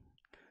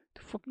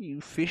 "The fuck are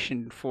you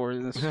fishing for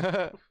in this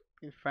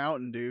fucking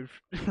fountain, dude?"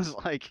 It's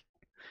like,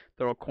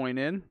 throw a coin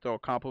in, throw a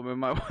compliment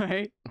my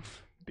way,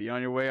 be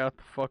on your way out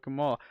the fucking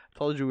mall. I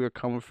told you we were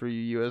coming for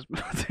you, U.S.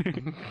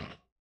 military.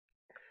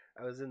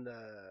 I was in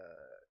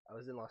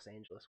Los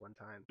Angeles one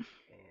time,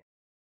 and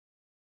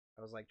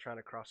I was like trying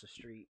to cross the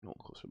street, No,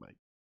 closer, Mike.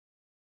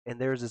 and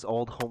there was this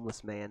old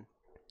homeless man,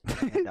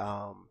 and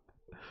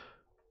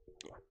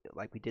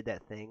like we did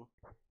that thing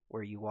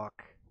where you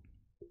walk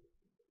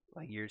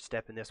Like you're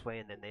stepping this way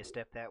and then they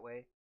step that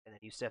way and then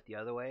you step the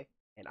other way.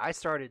 And I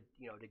started,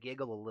 to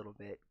giggle a little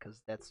bit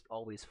because that's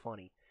always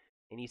funny.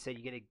 And he said,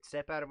 "You gonna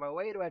step out of my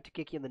way, or do I have to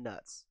kick you in the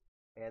nuts?"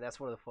 And that's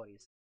one of the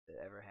funniest that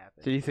ever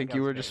happened. Did you I think that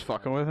you was were very just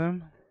fucking funny. with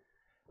him?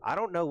 I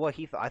don't know what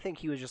he thought. I think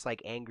he was just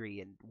like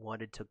angry and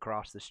wanted to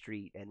cross the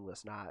street and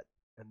was not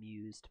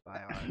amused by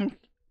our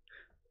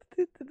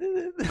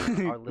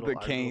little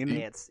cane.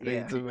 dance.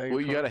 Yeah.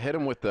 Well, you gotta hit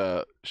him with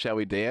the "Shall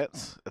we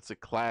dance?" That's a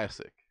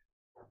classic.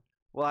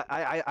 Well,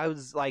 I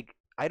was like,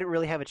 I didn't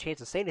really have a chance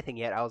to say anything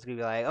yet. I was gonna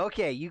be like,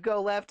 okay, you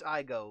go left,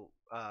 I go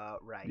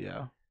right.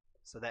 Yeah.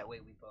 So that way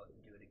we both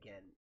do it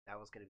again. That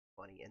was gonna be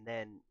funny. And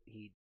then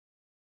he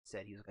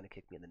said he was gonna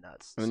kick me in the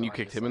nuts. And then so you I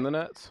kicked just, him in the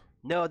like- nuts.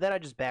 No, then I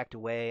just backed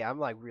away. I'm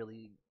like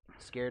really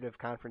scared of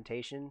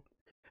confrontation.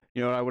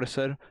 You know what I would have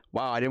said?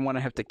 Wow, I didn't want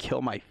to have to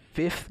kill my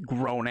 5th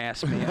grown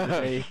ass man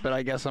today, but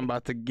I guess I'm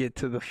about to get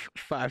to the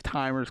 5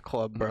 timers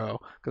club, bro,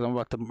 because I'm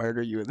about to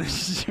murder you in the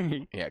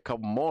street. Yeah, a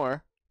couple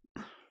more.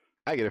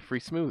 I get a free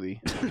smoothie.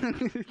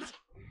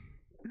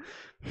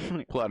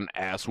 Pull out an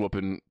ass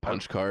whooping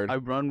punch card. I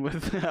run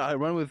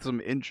with some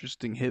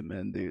interesting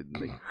hitmen, dude.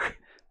 They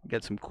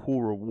get some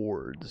cool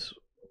rewards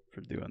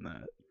for doing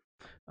that.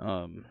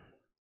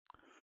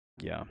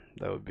 Yeah,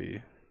 that would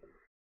be.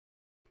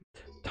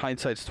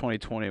 Hindsight's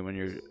 2020 when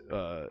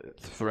you're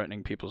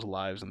threatening people's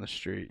lives in the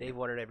street. Dave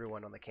wanted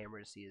everyone on the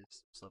camera to see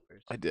his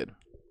slippers. I did.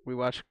 We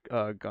watched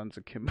Guns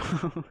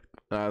Akimbo.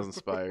 I was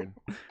inspired.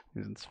 He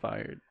was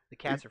inspired. The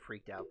cats are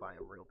freaked out by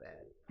him real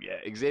bad. Yeah,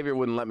 Xavier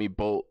wouldn't let me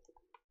bolt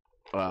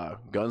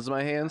guns in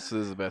my hands, so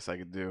this is the best I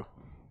could do.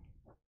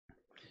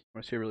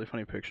 Want to see a really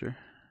funny picture?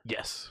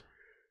 Yes.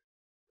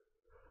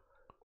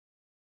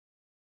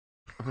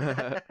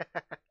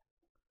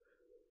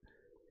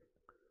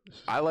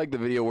 I like the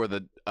video where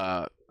the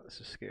This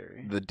is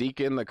scary. the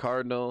deacon, the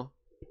cardinal,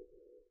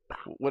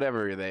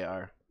 whatever they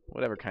are,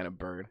 whatever kind of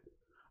bird.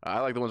 I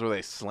like the ones where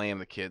they slam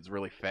the kids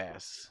really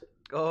fast.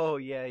 Oh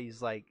yeah,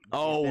 he's like.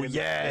 Oh, dipping him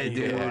yeah, in the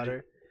dude.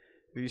 water.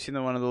 Have you seen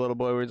the one of the little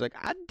boy where he's like,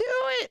 "I do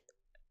it,"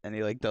 and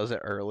he like does it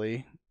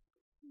early?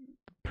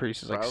 The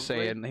priest is like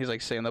Probably.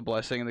 saying the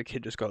blessing, and the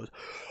kid just goes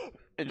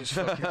and just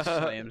fucking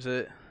slams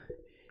it.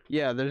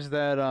 Yeah, there's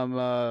that.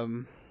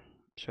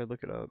 Should I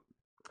look it up?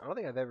 I don't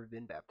think I've ever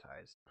been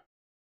baptized.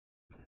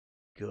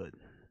 Good.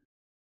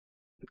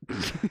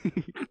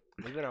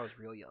 Maybe when I was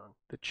real young.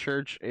 The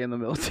church and the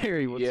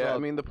military. What's yeah, up? I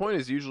mean the point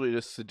is usually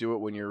just to do it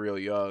when you're real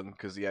young,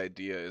 because the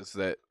idea is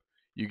that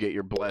you get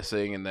your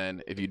blessing, and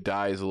then if you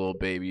die as a little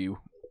baby, you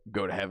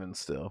go to heaven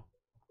still.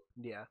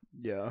 Yeah.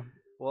 yeah.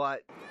 Well,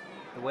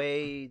 the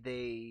way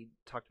they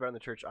talked about it in the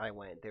church I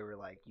went, they were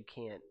like, you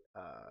can't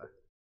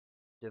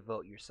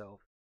devote yourself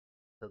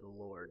to the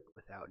Lord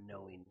without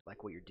knowing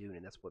like what you're doing,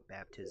 and that's what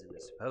baptism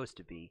is supposed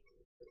to be,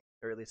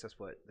 or at least that's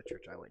what the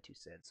church I went to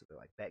said. So they're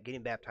like,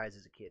 getting baptized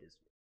as a kid is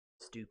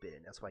stupid,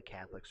 and that's why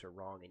Catholics are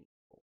wrong. And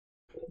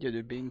Yeah,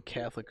 dude, being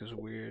Catholic is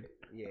weird.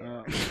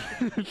 yeah,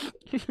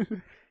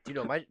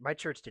 my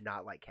church did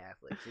not like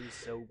Catholics. It was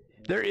so.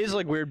 There is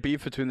like weird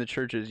beef between the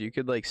churches. You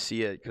could like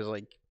see it because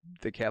like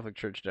the Catholic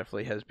Church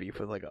definitely has beef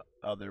with like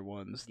other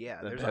ones. Yeah,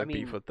 that there's- have I mean-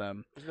 beef with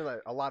them. There's been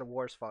like, a lot of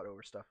wars fought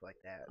over stuff like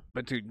that.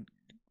 But dude,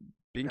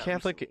 being Not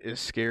Catholic recently. is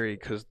scary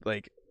because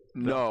like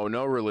No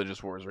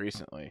religious wars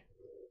recently.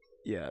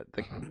 yeah,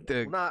 Well,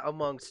 the not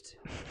amongst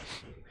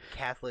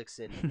Catholics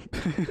and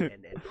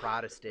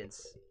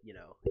Protestants,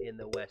 in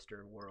the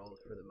Western world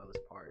for the most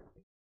part.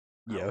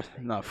 I yeah, don't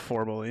think not that-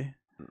 formally,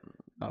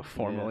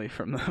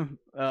 from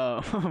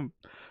them.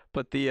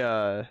 But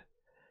the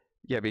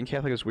yeah, being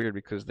Catholic is weird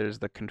because there's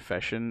the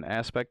confession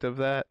aspect of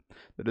that.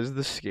 That is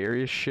the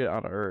scariest shit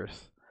on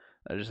earth.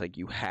 That is like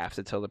you have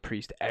to tell the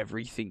priest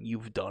everything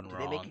you've done Did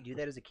wrong. they make you do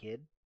that as a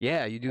kid?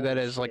 Yeah, you do that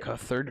Holy as like shit. a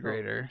third Oh,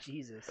 grader.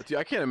 Jesus. Dude,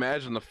 I can't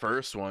imagine the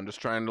first one, just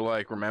trying to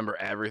like remember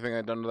everything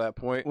I'd done to that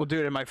point. Well,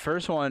 dude, in my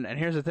first one, and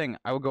here's the thing,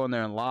 I would go in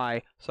there and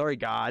lie. Sorry,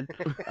 God,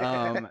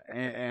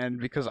 and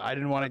because I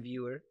didn't want to,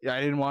 Viewer.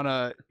 I didn't want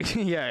to.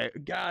 Yeah,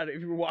 God,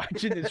 if you're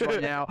watching this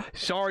right now,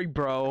 sorry,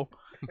 bro.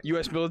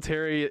 U.S.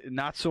 military,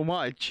 not so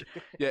much.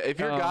 Yeah, if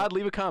you're Um, God,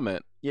 leave a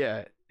comment.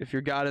 Yeah, if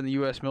you're God in the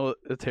U.S.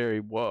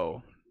 military,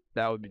 whoa,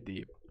 that would be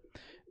deep.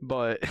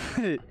 But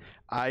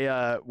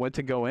I went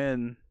to go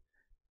in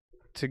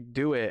to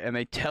do it, and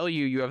they tell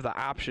you have the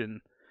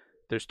option.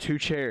 There's 2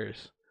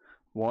 chairs.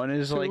 One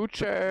is like Two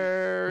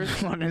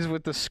chairs. one is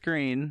with the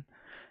screen,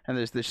 and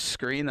there's this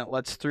screen that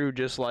lets through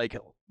just like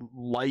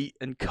light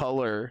and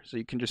color, so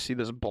you can just see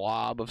this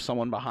blob of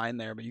someone behind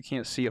there, but you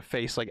can't see a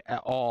face like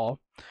at all.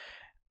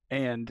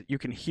 And you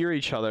can hear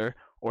each other,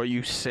 or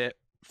you sit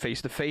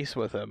face to face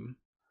with them,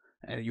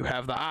 and you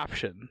have the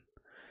option.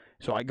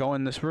 So I go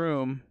in this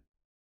room.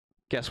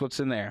 Guess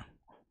what's in there?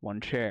 1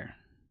 chair.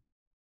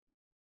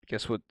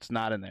 Guess what's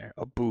not in there?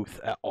 A booth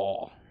at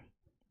all.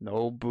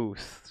 No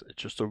booth.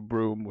 It's just a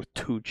room with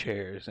 2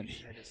 chairs, and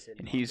I just sit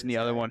and on he's in this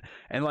the other side. one,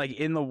 and like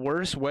in the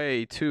worst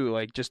way too,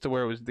 like just to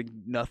where it was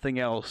nothing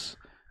else.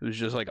 It was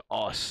just like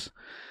us,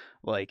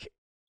 like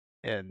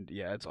And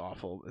yeah, it's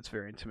awful. It's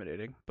very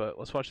intimidating. But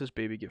let's watch this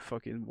baby get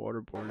fucking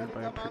waterboarded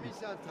by a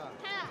priest.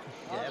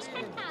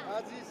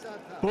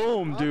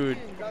 Boom, dude.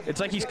 It's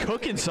like he's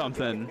cooking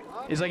something.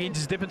 It's like he's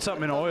just dipping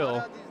something in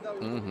oil.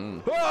 Mm-hmm.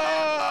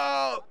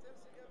 Oh!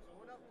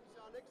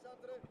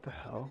 What the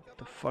hell? Get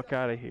the fuck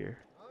out of here.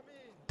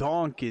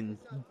 Dunkin'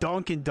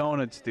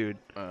 Donuts, dude.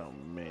 Oh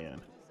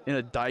man. In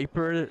a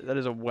diaper? That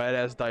is a wet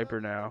ass diaper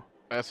now.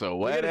 That's a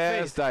wet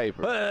ass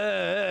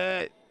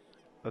diaper.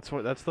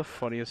 That's the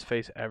funniest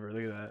face ever.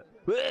 Look at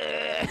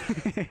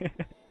that.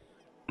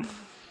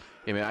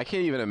 Yeah, man, I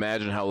can't even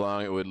imagine how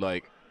long it would,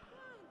 like,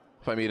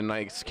 if I meet a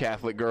nice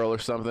Catholic girl or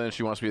something and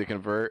she wants me to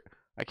convert,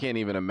 I can't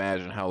even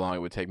imagine how long it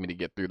would take me to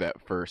get through that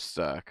first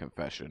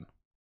confession.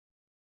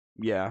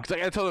 Yeah. Because I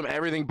gotta tell them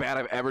everything bad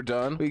I've ever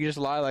done. We can just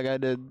lie like I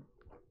did.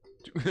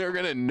 They're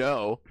gonna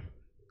know.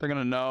 They're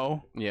gonna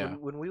know. Yeah.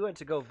 When we went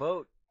to go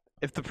vote,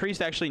 If the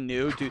priest actually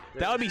knew, dude,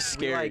 that would be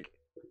scary. Like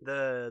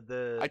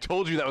the I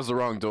told you that was the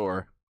wrong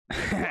door.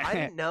 I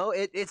didn't know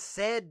it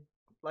said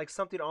like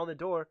something on the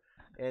door,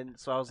 and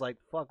so I was like,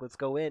 "Fuck, let's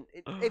go in."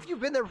 If you've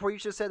been there before, you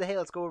should have said, "Hey,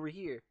 let's go over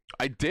here."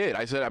 I did.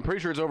 I said, I'm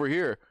pretty sure it's over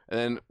here. And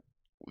then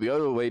the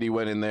other lady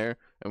went in there,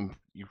 and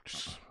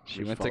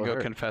She went to go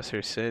confess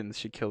her sins.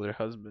 She killed her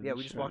husband. Yeah,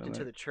 we just walked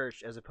into the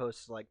church as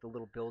opposed to like the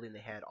little building they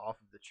had off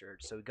of the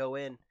church. So we go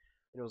in, and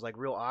it was like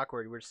real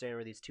awkward. We were standing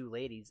with these two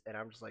ladies, and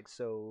I'm just like,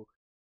 "So,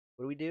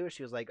 what do we do?"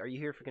 She was like, "Are you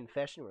here for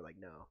confession?" We're like,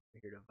 "No,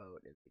 we're here to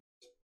vote." And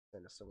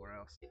send us somewhere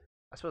else.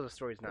 I suppose the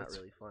story's not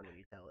really fun when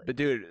you tell it. But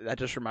dude, that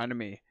just reminded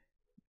me.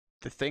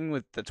 The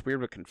thing that's weird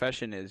with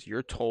confession is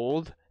you're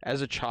told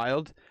as a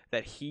child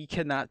that he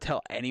cannot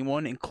tell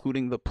anyone,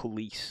 including the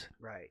police.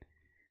 Right.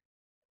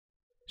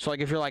 So like,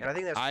 if you're like, And I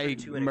think that's I true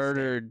to an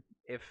murdered.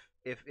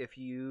 If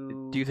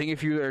you Do you think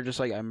if you are just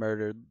like, I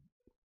murdered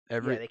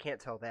every, yeah, they can't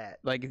tell that.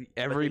 like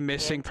every they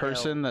missing can tell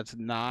person that's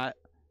not.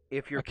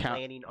 If you're account-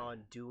 planning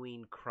on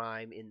doing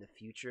crime in the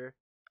future,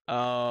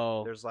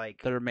 Oh, there's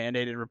like they're a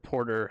mandated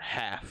reporter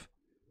half.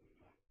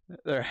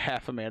 They're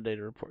half a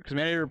mandated reporter. Because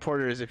mandated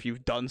reporter is if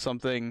you've done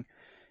something,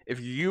 if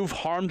you've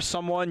harmed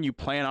someone, you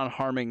plan on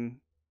harming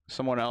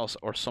someone else,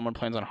 or someone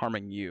plans on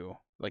harming you,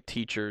 like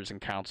teachers and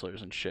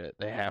counselors and shit.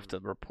 They have to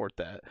report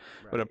that.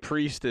 But a right.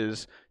 priest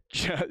is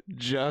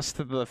just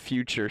the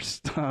future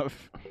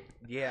stuff.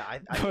 Yeah, I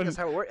think that's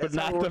how it works. But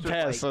not the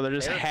past, so they're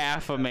just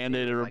half a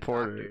mandated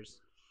reporter. Doctors.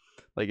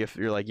 Like if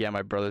you're like, yeah,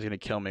 my brother's gonna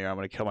kill me, or I'm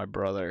gonna kill my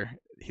brother,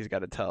 he's got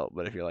to tell.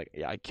 But if you're like,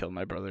 yeah, I killed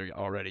my brother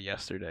already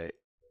yesterday,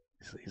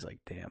 he's like,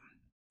 damn,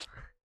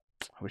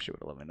 I wish you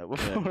would have let me know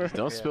before. Yeah,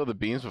 don't spill the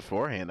beans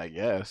beforehand, I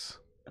guess.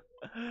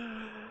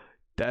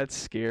 That's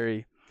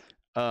scary.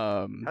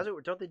 How's it?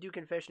 Don't they do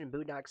confession in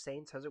Boondock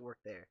Saints? How's it work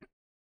there?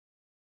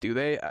 Do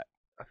they?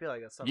 I feel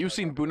like that's something. You've like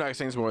seen that. Boondock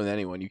Saints more than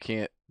anyone. You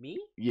can't. Me?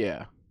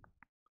 Yeah.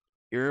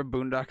 You're a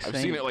Boondock Saint?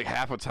 I've seen it like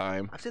half a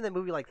time. I've seen that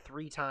movie like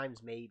 3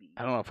 times, maybe.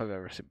 I don't know if I've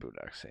ever seen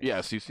Boondock Saints.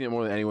 Yes, you've seen it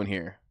more than anyone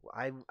here.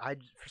 I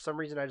for some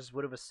reason I just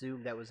would have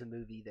assumed that was a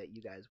movie that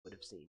you guys would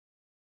have seen.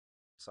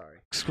 Sorry.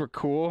 'Cause we're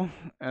cool,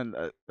 and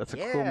that's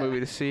a cool movie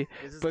to see.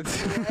 This is But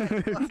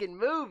a fucking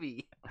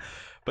movie.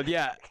 But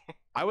yeah,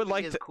 I would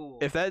like is to. cool.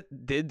 If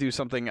that did do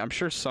something, I'm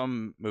sure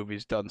some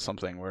movies done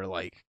something where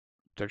like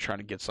they're trying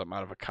to get something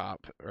out of a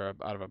cop or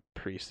out of a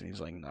priest, and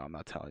he's like, "No, I'm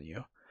not telling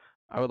you."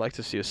 I would like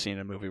to see a scene in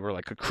a movie where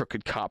like a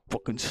crooked cop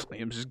fucking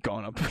slams his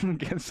gun up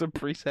against the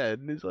priest's head,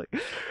 and he's like,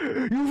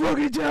 "You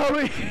fucking tell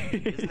me."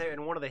 Isn't there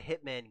in one of the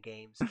Hitman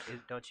games?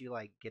 Don't you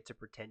like get to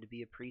pretend to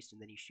be a priest and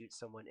then you shoot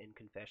someone in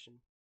confession?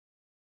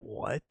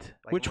 What?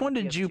 Like Which in one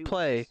the did you PS2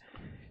 play? ones.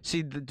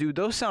 See, dude,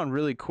 those sound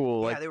really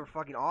cool. Yeah, Like they were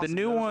fucking awesome.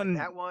 new There was, one-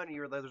 like, that one.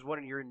 There's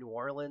one. You're in New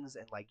Orleans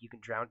and like you can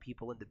drown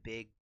people in the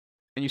big.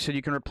 and you said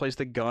you can replace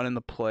the gun in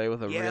the play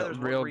with a There's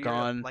one real where you're in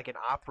gun. like an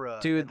opera,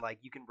 Dude. And like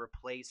you can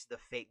replace the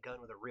fake gun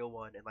with a real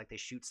one, and like they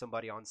shoot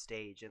somebody on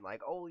stage, and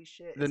like holy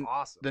shit, it's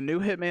awesome. The new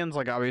Hitman's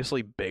like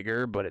obviously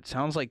bigger, but it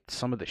sounds like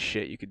some of the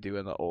shit you could do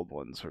in the old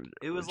ones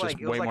It was just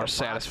like it way was like more a box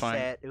satisfying.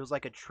 set. It was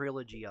like a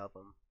trilogy of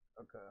them,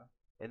 Okay.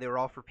 and they were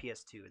all for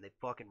PS2, and they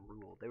fucking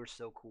ruled. They were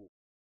so cool.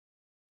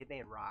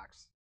 Hitman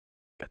rocks.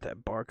 Got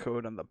that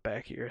barcode on the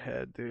back of your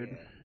head, dude. Yeah.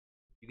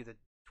 You get the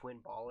twin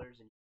ballers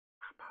and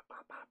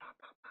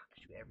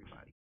shoot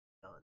everybody.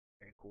 Done.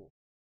 Very cool.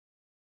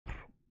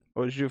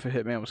 What would you do if a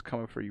Hitman was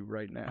coming for you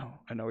right now?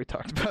 I know we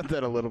talked about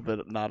that a little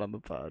bit, not on the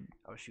pod.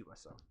 I would shoot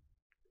myself.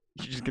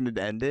 You're just gonna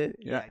end it?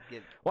 Yeah.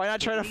 Why not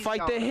try to He's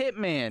fight the gone.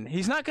 Hitman?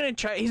 He's not gonna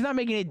try. He's not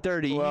making it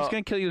dirty. Well- He's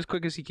gonna kill you as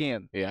quick as he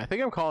can. Yeah, I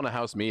think I'm calling a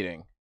house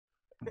meeting.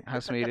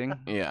 House meeting.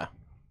 Yeah.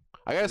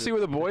 I gotta see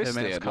where the boys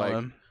Hitman's stand. Like,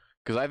 coming.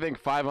 because I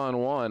think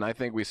 5-on-1, I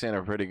think we stand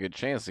a pretty good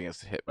chance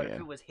against But if it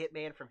Hitman. was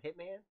Hitman from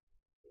Hitman,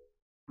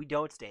 we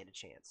don't stand a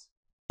chance.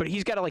 But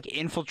he's got to like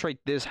infiltrate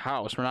this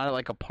house. We're not at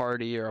like a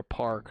party or a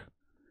park.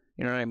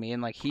 You know what I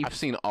mean? Like I've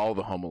seen all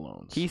the Home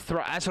Alones.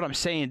 That's what I'm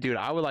saying, dude.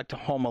 I would like to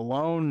Home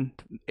Alone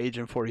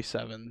Agent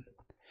 47.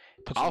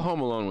 I'll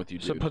Home Alone with you,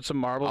 dude. So put some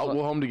marbles.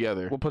 We'll home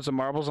together. We'll put some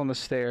marbles on the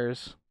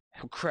stairs.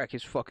 He'll crack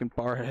his fucking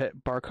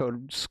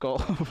barcode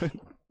skull open.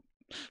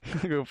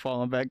 Go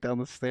falling back down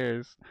the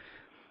stairs.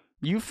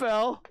 You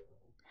fell.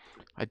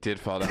 I did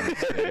fall down the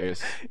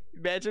stairs.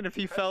 Imagine if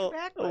he How's your fell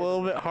back, a by the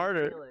little way? bit How you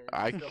harder. feeling?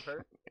 I- Still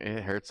hurt?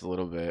 It hurts a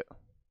little bit.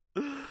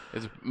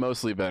 It's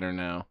mostly better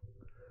now.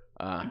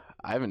 I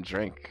haven't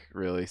drank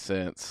really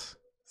since,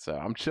 so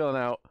I'm chilling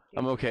out.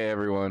 I'm okay,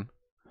 everyone.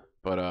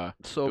 But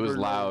it was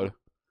loud.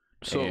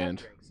 And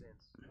Drank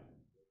since.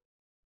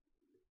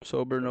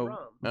 Sober The no. rum.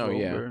 Oh,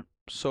 yeah. November.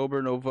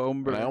 Sober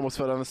November. and I almost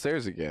fell down the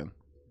stairs again.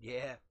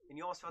 Yeah, and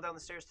you almost fell down the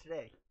stairs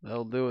today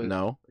That'll do it.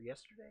 No, or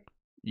yesterday.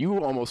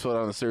 you almost fell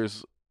down the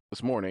stairs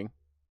this morning.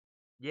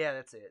 Yeah,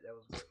 that's it. That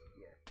was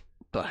yeah.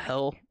 The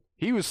hell,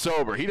 He was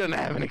sober. He doesn't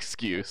have an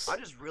excuse. I'm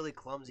just really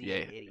clumsy Yeah,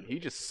 and an idiot. he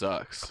just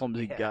sucks.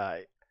 clumsy Yeah.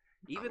 guy.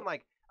 Even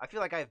like I feel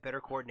like I have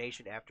better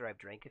coordination after I've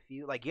drank a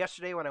few. Like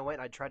yesterday when I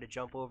went, I tried to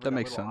jump over That that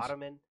makes little sense.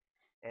 ottoman,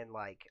 and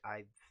like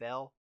I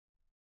fell,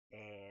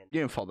 and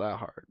You didn't fall that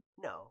hard.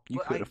 no, You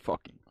but could have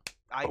fucking.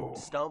 I Oh.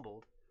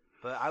 stumbled,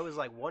 but I was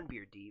like 1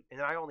 beer deep, and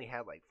I only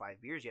had like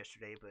 5 beers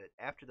yesterday. But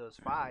after those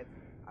 5,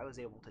 I was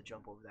able to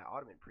jump over that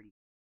ottoman pretty.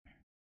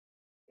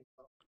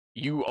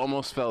 You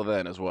almost fell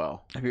then as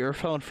well. Have you ever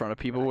fell in front of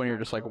people when you're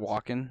just like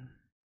walking,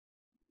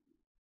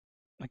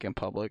 like in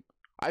public?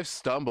 I've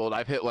stumbled.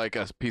 I've hit like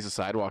a piece of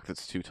sidewalk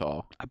that's too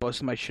tall. I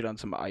busted my shit on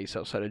some ice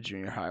outside of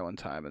junior high one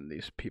time, and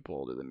these people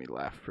older than me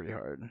laughed pretty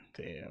hard.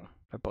 Damn.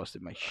 I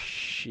busted my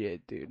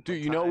shit, dude.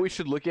 Dude, you know what we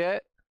should look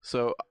at?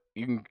 So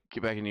you can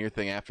get back into your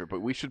thing after,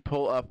 but we should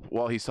pull up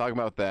while he's talking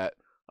about that.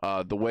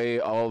 The way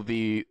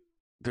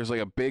there's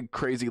like a big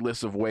crazy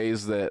list of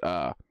ways that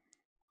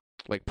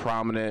like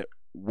prominent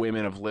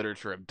women of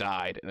literature have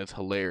died, and it's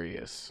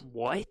hilarious.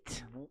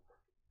 What?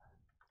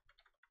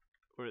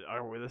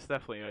 This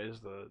definitely is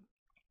the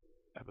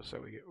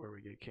episode where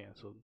we get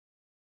canceled.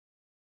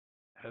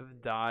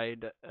 Have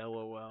died,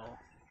 LOL.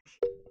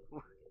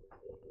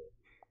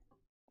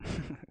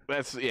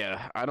 That's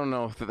I don't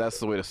know if that's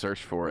the way to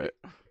search for it.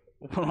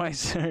 What do I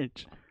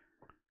search?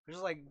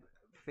 There's like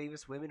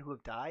famous women who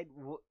have died.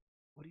 What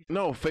do you?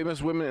 No,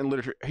 famous women in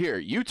literature. Here,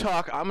 you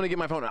talk. I'm gonna get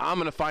my phone. And I'm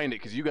gonna find it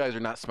because you guys are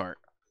not smart.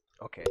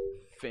 Okay.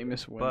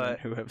 Famous women But-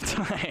 who have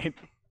died.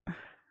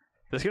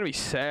 This is gonna be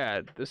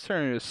sad. This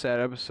turned into a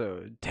sad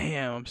episode.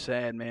 Damn, I'm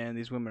sad, man.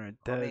 These women are Oh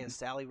dead. man,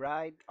 Sally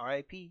Ride,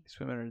 R.I.P. These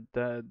women are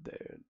dead,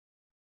 dude.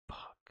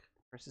 Fuck.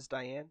 Princess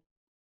Diane.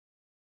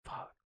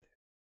 Fuck.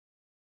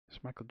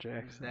 There's Michael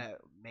There's Jackson. that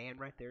man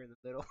right there in the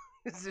middle.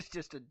 Is this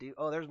just a dude?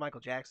 Oh, there's Michael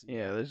Jackson.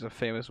 Yeah, there's a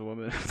famous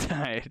woman who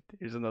died.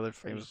 Here's another There's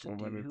famous just a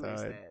woman dude. who Who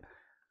is died. that?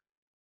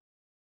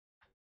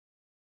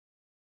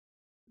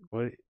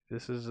 What?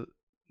 This is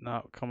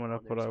not coming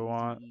up Oh, what I there's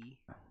want. E.T..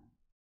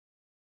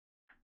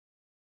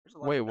 There's a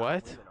lot Wait, of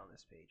what? women on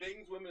this page.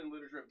 Things women in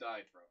literature have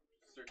died from.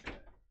 Search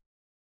that.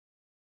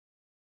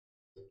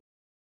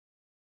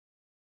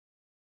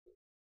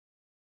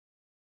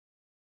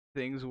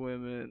 Things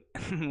women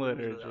in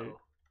literature. Oh,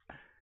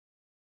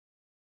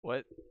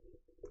 What?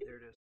 there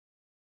it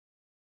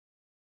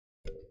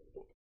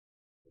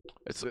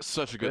is. It's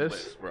such a good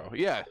This? list, bro.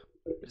 Yeah,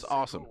 it's Does it say who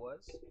awesome. it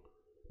was?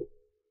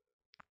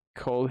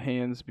 Cold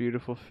hands,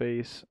 beautiful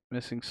face,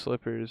 missing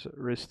slippers,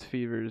 wrist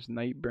fevers,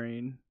 night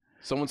brain.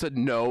 Someone said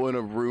no in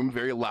a room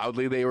very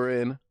loudly they were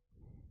in.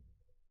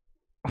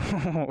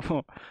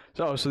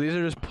 So these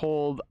are just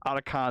pulled out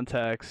of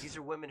context. These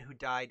are women who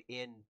died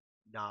in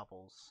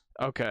novels,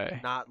 Okay.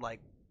 not like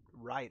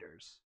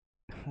writers.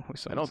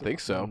 I don't think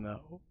so.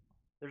 No.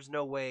 There's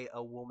no way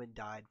a woman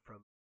died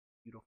from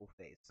beautiful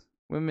face.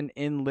 Women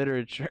in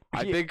literature.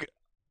 I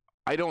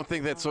don't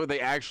think that's what they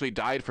actually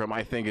died from.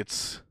 I think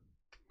it's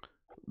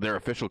their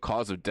official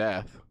cause of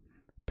death.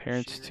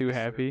 Parents Shears too are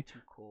happy. Too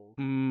cold.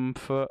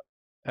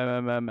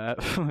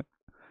 MMMF.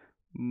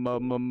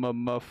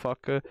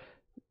 Motherfucker.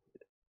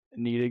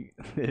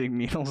 Knitting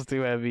needles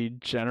too heavy.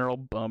 General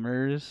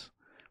bummers.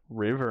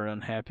 River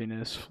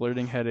unhappiness.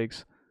 Flirting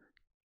headaches.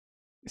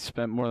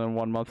 Spent more than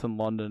 1 month in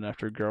London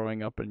after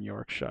growing up in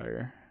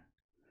Yorkshire.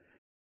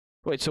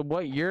 Wait, so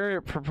what you're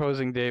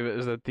proposing, David,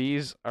 is that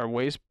these are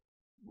ways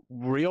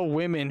real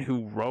women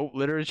who wrote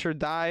literature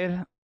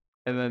died,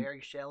 and then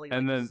Mary Shelley.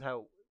 and like, then- this is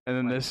how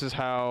and like- this is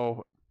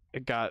how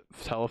it got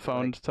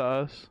telephoned to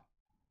us.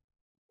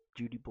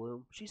 Judy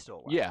Blume. She's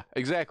still alive. Yeah,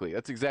 exactly.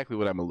 That's exactly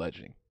what I'm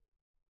alleging.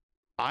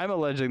 I'm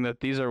alleging that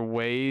these are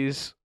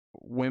ways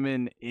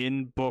women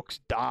in books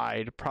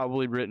died,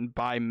 probably written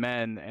by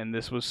men, and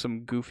this was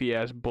some goofy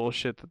ass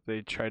bullshit that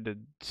they tried to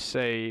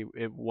say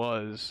it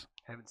was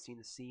Haven't seen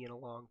the sea in a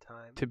long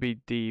time. to be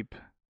deep.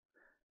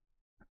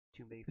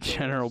 Too many.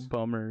 General photos.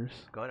 bummers.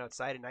 Going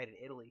outside at night in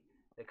Italy.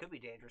 That could be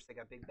dangerous. They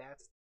got big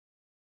bats.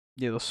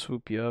 Yeah, they'll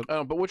swoop you up.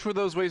 But which were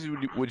those ways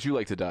would you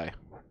like to die?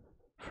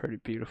 Pretty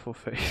beautiful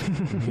face.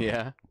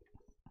 Yeah.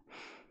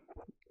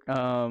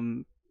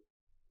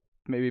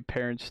 Maybe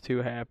parents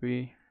too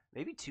happy.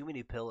 Maybe too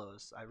many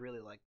pillows. I really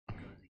like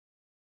cozy.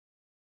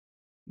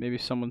 Maybe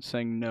someone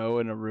saying no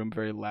in a room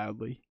very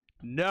loudly.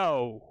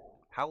 No.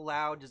 How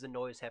loud does the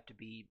noise have to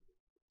be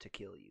to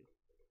kill you?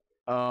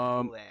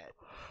 That.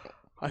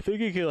 I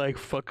think it could like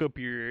fuck up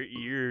your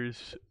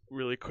ears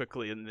really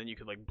quickly, and then you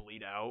could like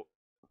bleed out.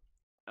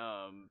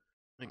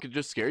 It could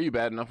just scare you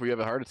bad enough where you have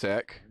a heart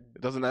attack.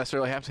 It doesn't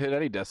necessarily have to hit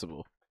any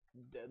decibel.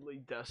 Deadly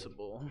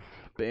Decibel.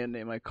 Band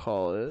name I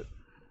call it.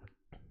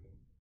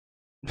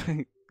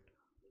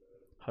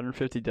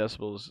 150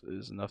 decibels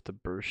is enough to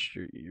burst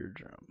your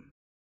eardrum.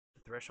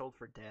 The threshold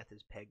for death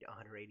is pegged at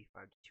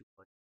 185 to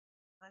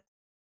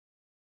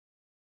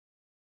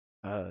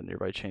 200.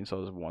 Nearby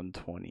chainsaw is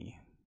 120.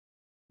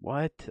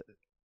 What?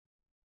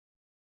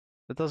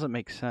 That doesn't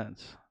make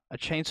sense. A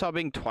chainsaw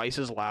being twice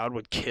as loud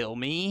would kill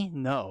me?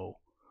 No.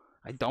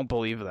 I don't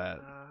believe that.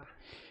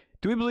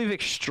 Do we believe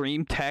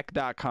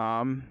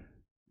extremetech.com?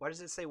 Why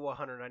does it say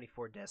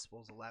 194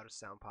 decibels, the loudest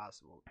sound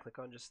possible? Click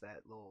on just that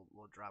little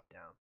drop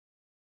down.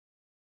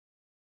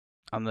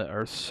 On the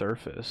Earth's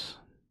surface.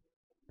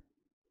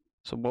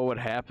 So what would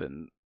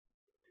happen?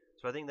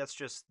 So I think that's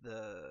just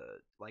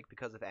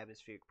because of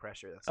atmospheric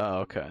pressure. That's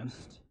okay.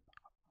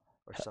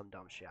 Or some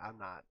dumb shit. I'm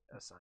not a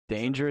scientist.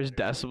 Dangerous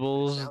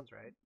decibels. Sounds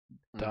right.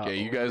 Okay,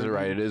 you guys are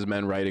right. It is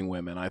men writing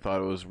women. I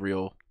thought it was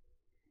real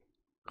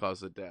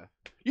cause of death.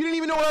 You didn't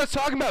even know what I was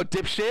talking about,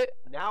 dipshit.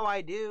 Now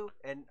I do,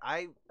 and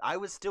I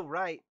was still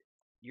right.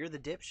 You're the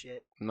dipshit.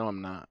 No,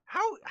 I'm not.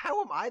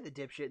 How am I the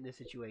dipshit in this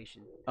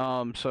situation?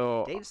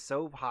 So Dave's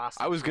so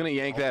hostile. I was gonna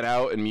yank that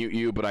out and mute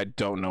you, but I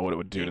don't know what it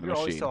would do Dave, to the you're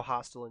always machine. so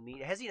hostile and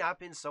mean. Has he not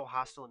been so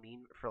hostile and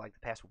mean for like the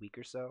past week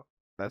or so?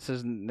 that's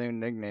his new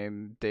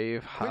nickname,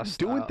 Dave. Quit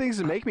Hostile. doing things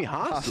that make me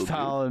hostile.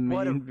 Hostile and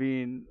What a- mean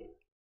bean.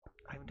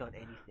 I haven't done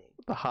anything.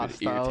 The Dude.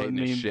 hostile Irritating and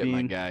as mean shit, my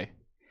bean. guy.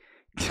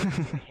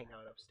 Hang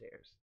out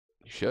upstairs.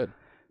 You should.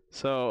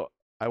 So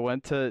I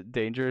went to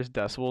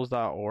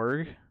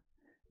dangerousdecibels.org,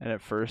 and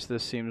at first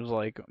this seems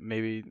like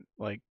maybe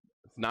like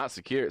It's not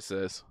secure, it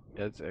says.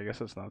 I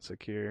guess it's not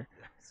secure.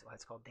 That's why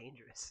it's called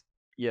dangerous.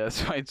 Yeah,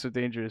 that's why it's so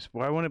dangerous.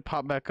 Why won't it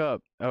pop back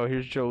up? Oh,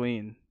 here's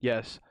Jolene.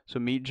 Yes. So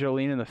meet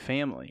Jolene and the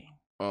family.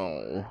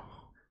 Oh.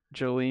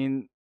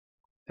 Jolene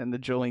and the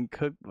Jolene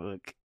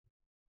cookbook.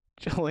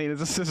 Jolene is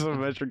a system of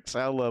measuring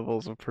sound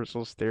levels of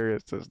personal stereo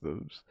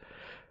systems.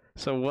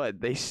 So what?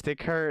 They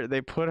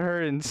put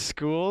her in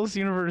schools,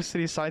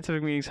 universities,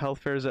 scientific meetings, health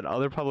fairs, and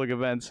other public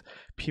events.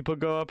 People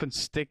go up and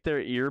stick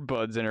their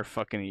earbuds in her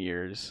fucking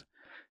ears.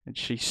 And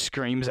she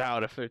screams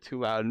out if they're too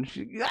loud. And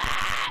she,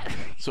 ah!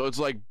 So it's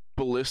like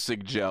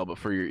ballistic gel, but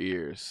for your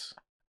ears.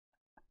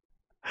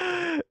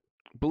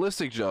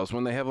 Ballistic gels,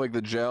 when they have like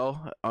the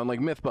gel on like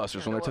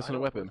Mythbusters when they're testing a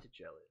weapon.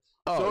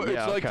 Oh, So it's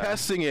yeah, like okay.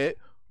 testing it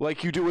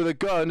like you do with a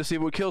gun to see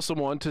if it would kill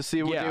someone, to see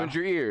if it would Yeah. damage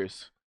your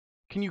ears.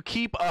 Can you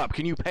keep up?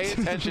 Can you pay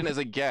attention as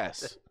a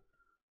guest?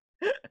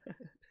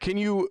 Can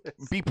you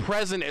be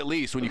present at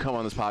least when you come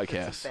on this That's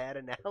podcast? a bad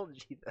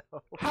analogy,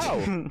 though.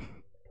 How?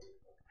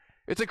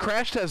 It's a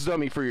crash test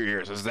dummy for your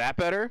ears. Is that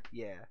better?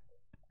 Yeah.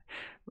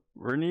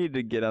 We need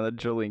to get on the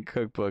Jolene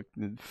cookbook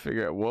and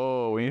figure out.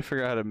 Whoa, we need to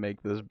figure out how to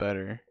make this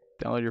better.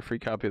 Download your free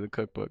copy of the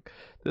cookbook.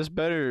 This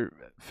better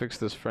fix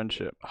this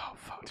friendship. Oh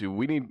fuck, Dude,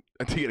 we need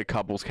to get a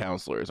couples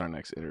counselor as our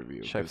next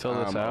interview. Should I 'cause fill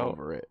this I'm out?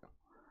 over it.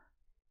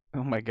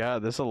 Oh my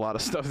god, there's a lot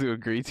of stuff to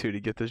agree to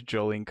get this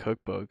Jolene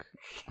cookbook.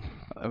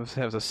 I must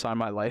have to sign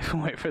my life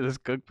away for this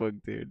cookbook,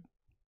 dude.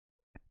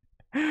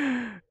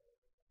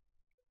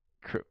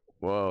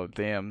 Whoa,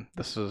 damn,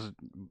 this is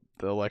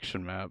the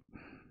election map.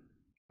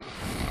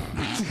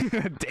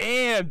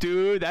 Damn,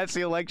 dude, that's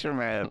the election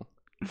map.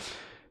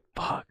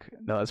 Fuck.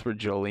 No, that's where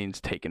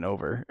Jolene's taken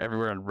over.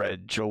 Everywhere in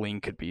red,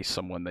 Jolene could be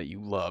someone that you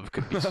love,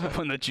 could be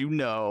someone that you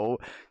know,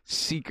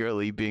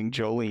 secretly being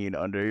Jolene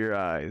under your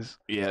eyes.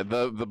 Yeah,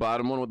 the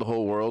bottom one with the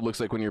whole world looks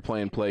like when you're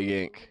playing Plague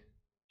Inc.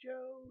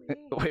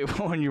 Jolene. Wait,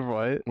 when you're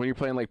what? When you're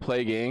playing like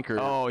Plague Inc. or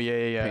Oh,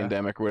 yeah.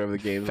 Pandemic or whatever the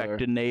games are.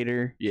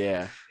 Fectinator. Yeah.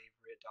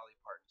 Favorite Dolly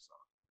Parton song.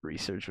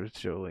 Research with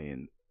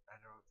Jolene. I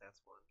don't know if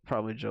that's one.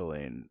 Probably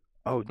Jolene.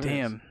 Oh, What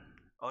damn.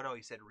 Oh no,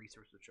 you said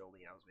research with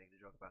Jolene. I was making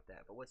a joke about that.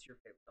 But what's your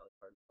favorite Dolly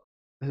Parton song?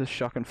 This is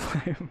Shock and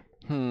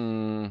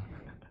Flame.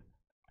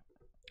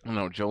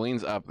 No,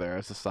 Jolene's up there.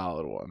 It's a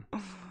solid one.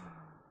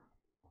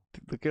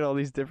 Look at all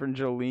these different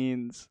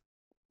Jolenes.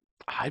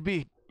 I'd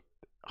be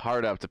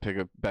hard up to pick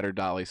a better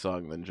Dolly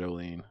song than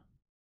Jolene.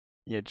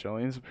 Yeah,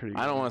 Jolene's a pretty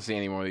I don't good. want to see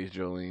any more of these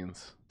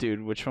Jolenes.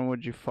 Dude, which one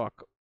would you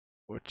fuck?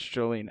 Which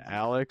Jolene?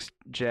 Alex?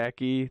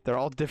 Jackie? They're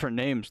all different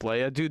names.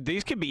 Leia? Dude,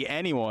 these could be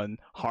anyone.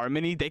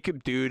 Harmony? They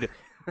could, dude.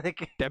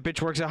 Like, That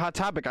bitch works at Hot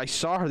Topic. I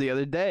saw her the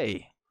other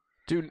day.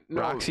 Dude,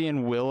 no, Roxy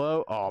and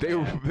Willow? Oh,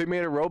 man. they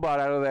made a robot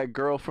out of that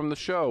girl from the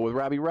show with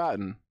Robbie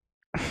Rotten.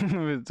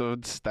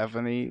 With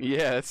Stephanie.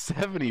 Yeah, it's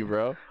 70,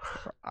 bro.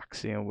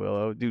 Roxy and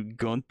Willow. Dude,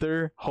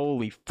 Gunther?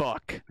 Holy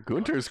fuck.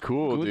 Gunter's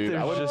cool, dude. I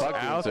Gunther's would just fuck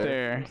out Gunther.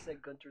 there. you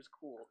said Gunter's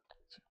cool.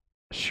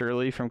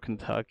 Shirley from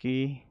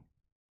Kentucky.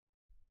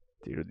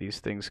 Dude, these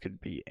things could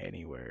be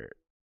anywhere.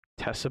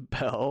 Tessa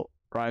Bell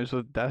rhymes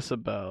with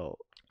decibel.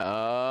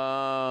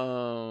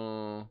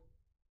 Oh.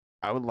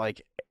 I would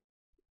like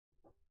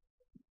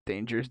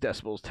Dangerous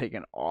Decibels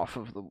taken off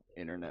of the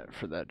internet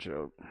for that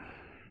joke.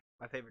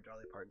 My favorite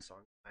Dolly Parton song,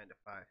 9 to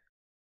 5.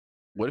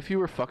 What if you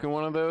were fucking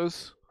one of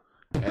those?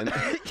 And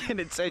And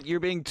it said you're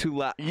being too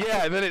loud.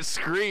 yeah, and then it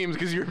screams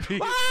because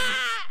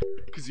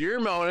you're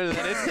moaning, and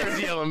then it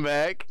starts yelling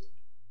back.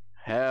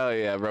 Hell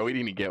yeah, bro. We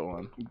need to get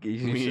one. We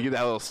need to get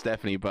that little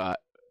Stephanie bot.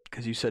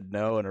 Because you said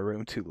no in a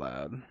room too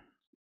loud.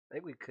 I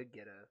think we could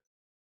get a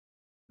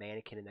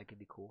mannequin, and that could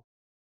be cool.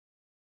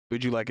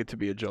 Would you like it to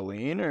be a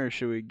Jolene, or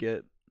should we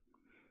get...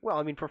 Well,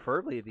 I mean,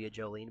 preferably it'd be a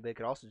Jolene, but it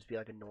could also just be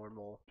like a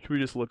normal. Should we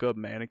just look up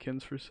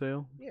mannequins for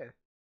sale? Yeah.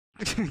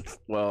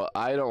 Well,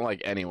 I don't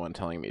like anyone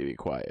telling me to be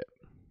quiet.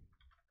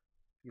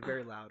 You're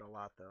very loud a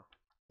lot, though.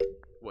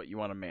 What, you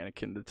want a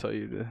mannequin to tell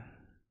you to...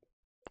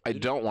 I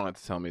don't want it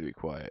to tell me to be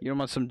quiet. You don't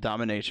want some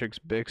dominatrix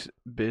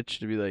bitch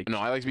to be like... No,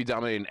 I like to be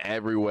dominated in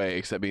every way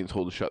except being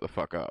told to shut the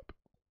fuck up.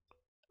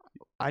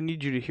 I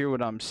need you to hear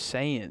what I'm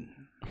saying.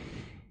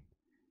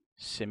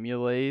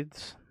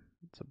 Simulades?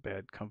 It's a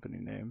bad company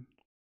name.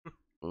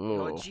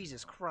 Oh,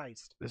 Jesus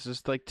Christ. This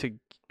is like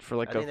for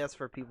like I think that's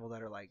for people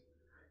that are like...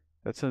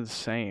 That's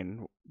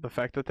insane. The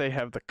fact that they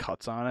have the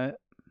cuts on it,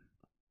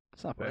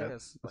 it's not bad.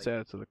 Let's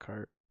add it to the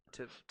cart.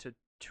 To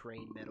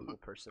train medical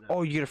personnel.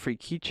 Oh, you get a free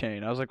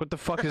keychain. I was like, what the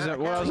fuck is that?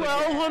 Well,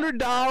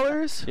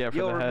 $1,200? Yeah, for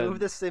Yo, the head. remove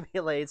the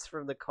simulates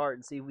from the cart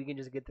and see if we can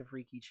just get the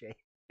free keychain.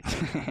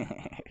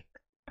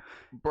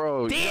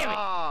 Bro, Damn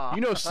it!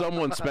 You know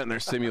someone spent their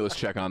stimulus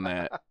check on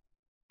that.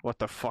 What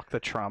the fuck, the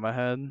trauma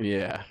head?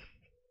 Yeah.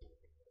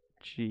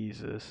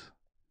 Jesus.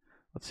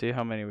 Let's see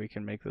how many we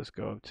can make this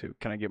go up to.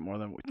 Can I get more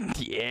than...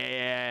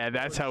 Yeah,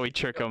 that's how we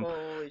trick them.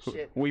 Holy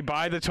shit. We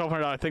buy the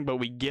 $1,200 thing, but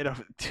we get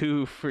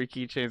 2 free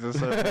keychains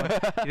instead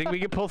of 1. You think we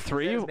can pull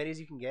 3? As many as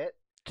you can get?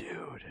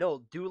 Dude.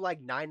 No, do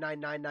like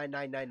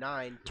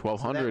 9999999.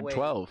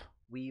 1,212.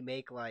 We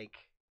make like...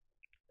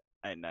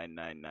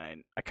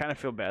 9999. I kind of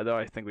feel bad, though.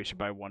 I think we should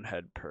buy 1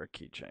 head per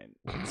keychain.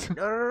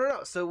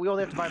 No. So we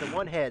only have to buy the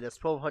 1 head. That's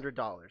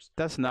 $1,200.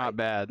 That's not Right.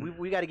 bad.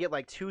 We got to get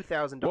like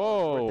 $2,000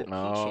 Whoa. worth of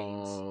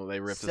keychains. Oh,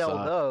 they ripped us Sell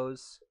off.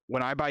 those.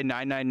 When I buy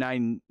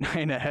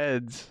 9999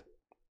 heads,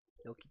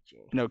 No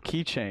keychain. no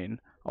keychain.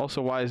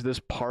 Also, why is this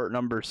part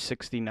number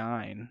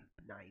 69?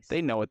 Nice.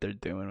 They know what they're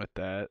doing with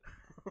that.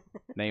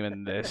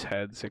 Naming this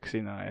head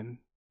 69.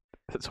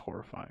 That's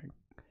horrifying.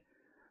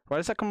 Why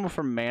does that come up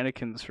from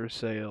mannequins for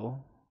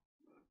sale?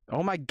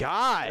 Oh my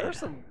god! There are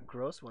some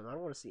gross ones. I don't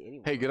want to see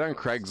anyone. Hey, get on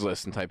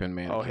Craigslist and type in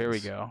mannequins. Oh, here we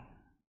go.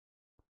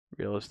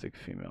 Realistic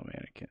female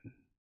mannequin.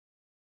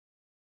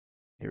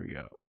 Here we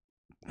go.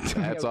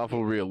 That's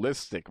awful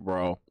realistic,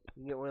 bro.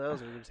 We can get one of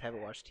those and we can just have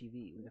it watch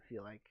TV. We can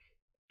feel like...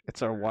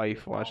 It's our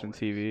wife watching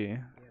TV.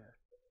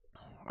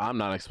 Yeah. I'm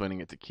not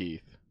explaining it to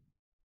Keith.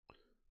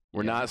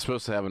 We're not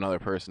supposed to have another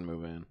person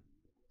move in.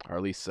 Or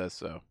at least says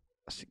so.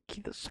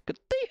 Keith is suck a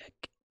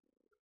dick.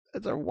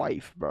 That's our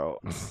wife, bro.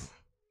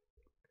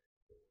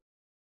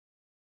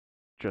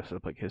 Dressed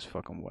up like his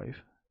fucking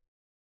wife.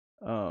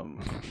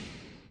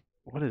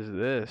 What is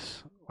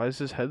this? Why is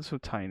his head so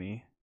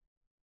tiny?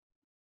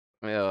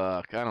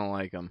 Yuck, I don't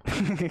like him.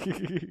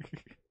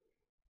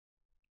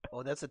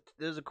 Oh,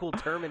 there's a cool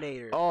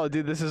Terminator. Oh,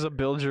 dude, this is a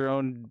build your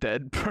own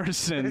dead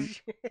person.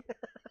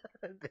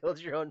 Build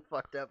your own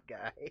fucked up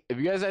guy. If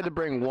you guys had to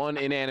bring one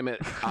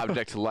inanimate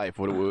object to life,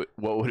 what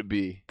would it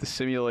be? The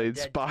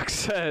Simulates Dead. box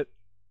set.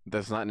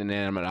 That's not an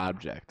inanimate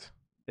object.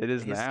 It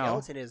is His now.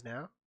 skeleton is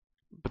now.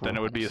 But then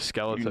it would be a You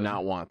skeleton. do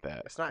not want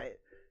that. It's not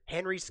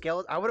Henry's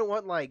skeleton. I wouldn't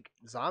want like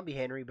zombie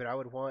Henry, but I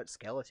would want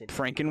skeleton.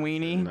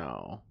 Frankenweenie?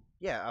 No.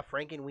 Yeah, a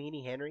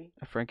Frankenweenie Henry.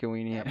 A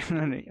Frankenweenie.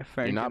 Absolutely. A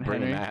Franken You're not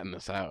bringing Henry. that in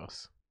this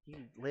house. He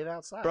can live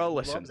outside. Bro, He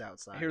listen. loves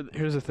outside.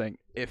 Here's the thing.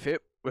 If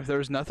there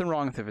was nothing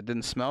wrong with it, if it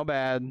didn't smell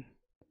bad,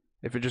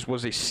 if it just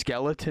was a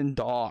skeleton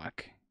dog,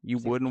 you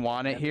See, wouldn't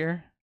want it Henry.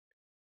 here?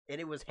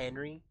 And it was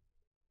Henry.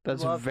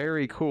 That's Love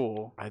very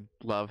cool. I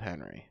love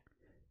Henry.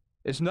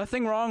 There's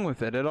nothing wrong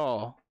with it at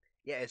all.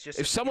 Yeah, it's just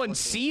If a someone skeleton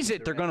sees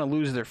with it, they're the gonna red-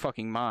 lose their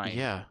fucking mind.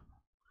 Yeah.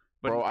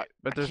 But, Bro,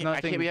 but there's I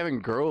nothing. can't be having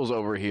girls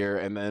over here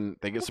and then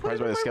they get Well, surprised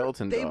put by it the in my room.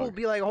 skeleton They dog. will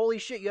be like, "Holy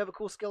shit, you have a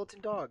cool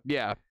skeleton dog."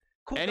 Yeah.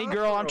 Cool Any dog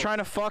girl I'm photo. trying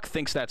to fuck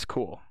thinks that's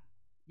cool.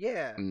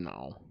 Yeah.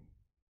 No.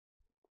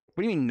 What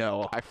do you mean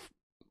no? I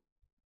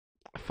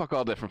fuck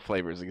all different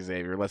flavors,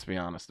 Xavier. Let's be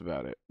honest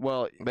about it.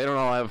 Well, They don't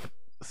all have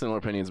similar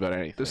opinions about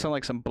anything. they sound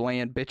like some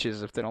bland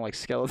bitches if they don't like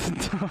skeleton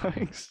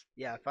dogs.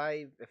 Yeah, if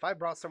I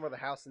brought someone to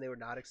the house and they were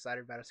not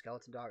excited about a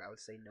skeleton dog, I would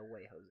say no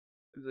way,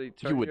 Jose.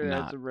 You would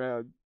not.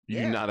 Around. You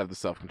Yeah. do not have the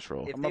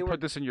self-control. If I'm they gonna were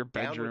put this in your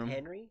Down bedroom. with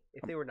Henry?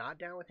 If they were not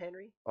down with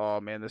Henry? Oh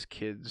man, this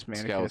kid's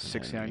mannequin is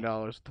Skeleton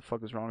 $69. What the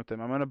fuck is wrong with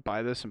them? I'm gonna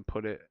buy this and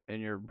put it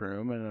in your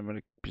room, and I'm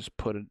gonna just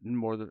put it in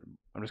more than.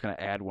 I'm just gonna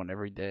add one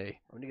every day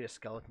I'm gonna get a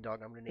skeleton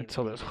dog. I'm gonna name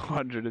until it. there's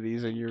 100 of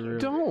these in your room.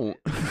 Don't.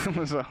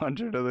 There's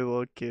 100 of the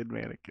little kid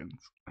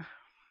mannequins.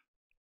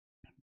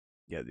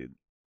 Yeah, dude,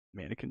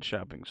 mannequin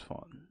shopping's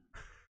fun.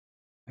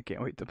 I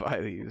can't wait to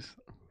buy these.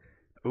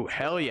 Ooh,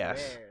 hell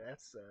yes! There,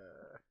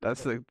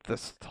 That's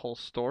the whole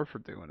store for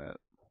doing it.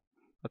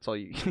 That's all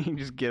you you can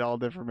just get all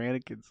different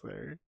mannequins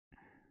there.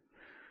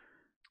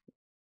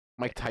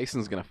 Mike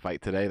Tyson's gonna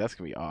fight today. That's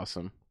gonna be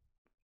awesome.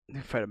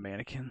 You fight a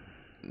mannequin.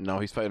 No,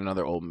 he's fighting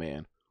another old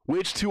man.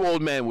 Which 2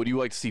 old men would you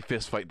like to see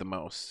fist fight the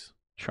most?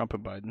 Trump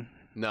and Biden.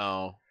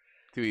 No.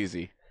 Too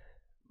easy.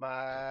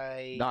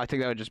 No, I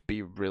think that would just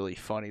be really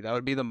funny. That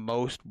would be the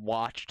most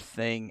watched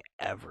thing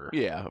ever.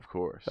 Yeah, of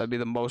course. That'd be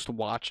the most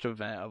watched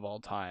event of all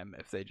time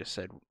if they just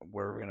said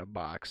we're gonna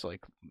box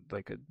like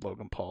a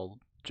Logan Paul,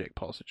 Jake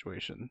Paul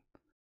situation,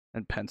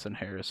 and Pence and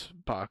Harris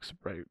box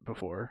right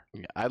before.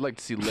 Yeah, I'd like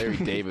to see Larry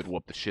David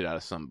whoop the shit out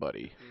of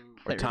somebody,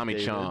 or Larry Tommy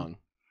David. Chong.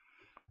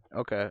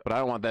 Okay. But I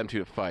don't want them two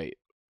to fight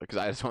because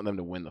I just want them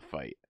to win the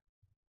fight.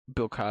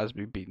 Bill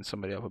Cosby beating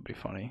somebody up would be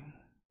funny.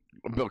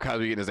 Bill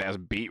Cosby getting his ass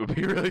beat would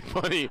be really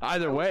funny.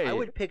 Either way, I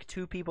would pick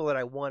two people that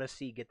I want to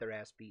see get their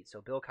ass beat.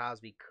 So Bill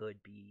Cosby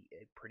could be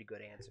a pretty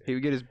good answer. he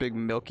would get his big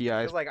milky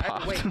eyes Because, like,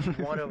 popped. either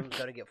way, one of them's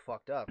gonna get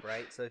fucked up,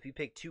 right? So if you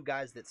pick two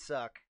guys that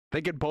suck,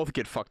 They could both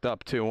get fucked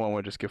up too. One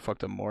would just get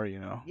fucked up more,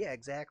 yeah,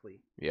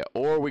 exactly. Yeah,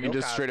 or we can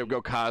Bill just straight up Cosby.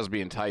 go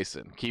Cosby and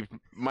Tyson. Keep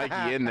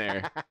Mikey in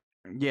there.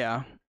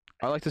 Yeah,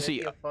 I like to That'd see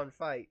be a fun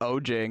fight.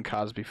 OJ and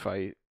Cosby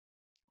fight.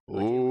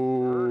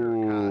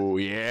 Ooh,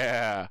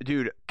 yeah.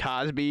 Dude,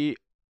 Cosby,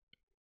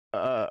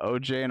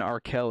 OJ and R.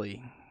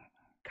 Kelly,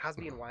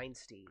 Cosby and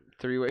Weinstein.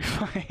 three-way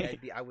fight.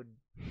 That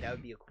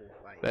would be a cool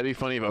fight. That'd be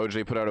funny if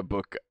OJ put out a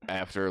book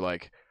after,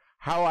 like,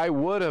 how I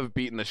would have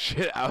beaten the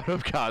shit out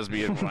of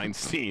Cosby and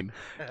Weinstein.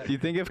 Do you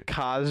think if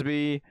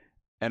Cosby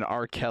and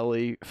R.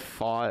 Kelly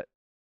fought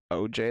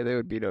OJ, they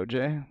would beat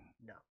OJ?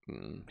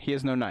 No. He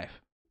has no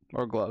knife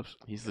or gloves.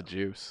 He's the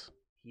juice.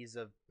 He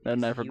No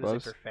knife or was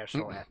gloves? a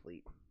professional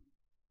athlete.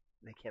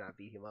 They cannot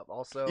beat him up.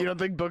 Also, You don't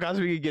think Bill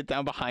Cosby could get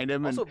down behind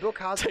him? also And Bill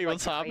Cosby like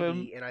tabletop 90,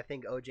 him? and I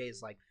think OJ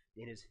is like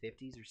in his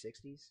 50s or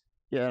 60s.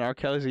 yeah, and R.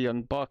 Kelly's a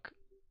young buck.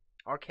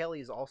 R. Kelly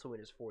is also in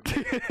his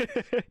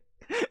 40s.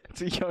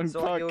 It's a young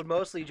So buck. like, it would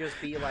mostly just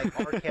be like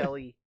R.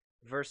 Kelly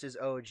versus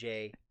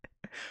OJ,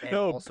 and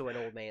No. also an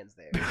old man's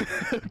there.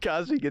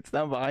 Cosby gets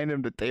down behind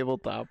him to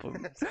tabletop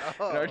him.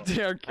 Oh, And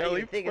R.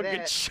 Kelly think of fucking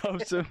that.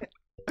 shoves him.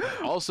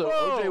 Also,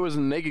 Whoa. OJ was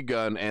a Naked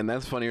Gun, and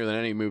that's funnier than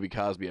any movie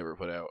Cosby ever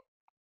put out.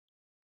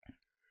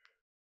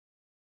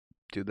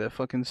 Dude, that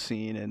fucking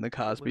scene in the What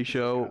Cosby did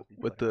Show Cosby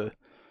with put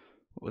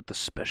out? the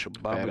special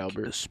Fat barbecue,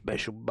 Albert. the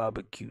special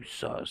barbecue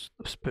sauce,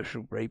 the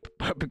special rape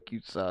barbecue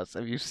sauce.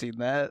 Have you seen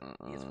that?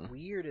 It's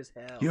weird as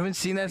hell. You haven't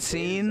seen that It is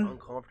scene?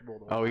 uncomfortable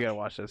to watch. Oh, we gotta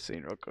watch that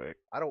scene real quick.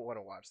 I don't want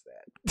to watch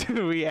that.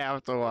 Dude, we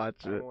have to watch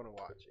I it. don't want to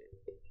watch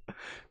it.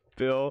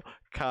 Bill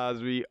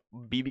Cosby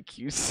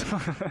BBQ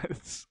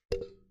sauce.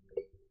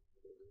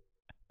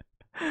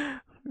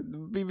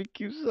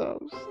 BBQ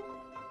sauce.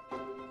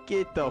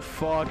 Get the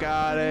fuck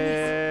out of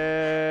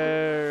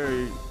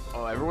here.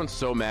 Oh, everyone's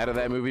so mad at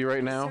that movie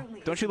right now.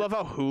 Don't you love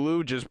how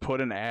Hulu just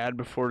put an ad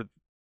before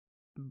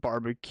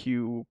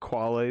barbecue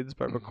qualides?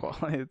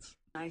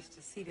 Nice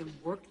to see them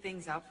work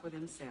things out for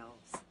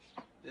themselves.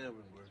 They haven't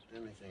worked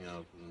anything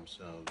out for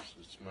themselves.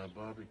 It's my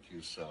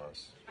barbecue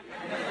sauce.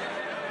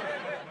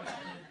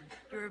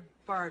 Your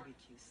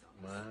barbecue sauce.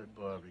 My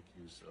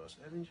barbecue sauce.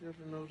 Haven't you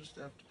ever noticed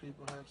after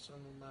people have some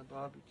of my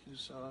barbecue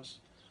sauce,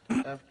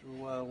 after a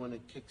while when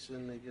it kicks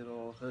in, they get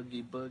all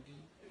huggy-buggy?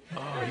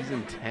 Oh, he's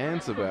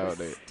intense about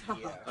it.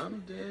 Yeah.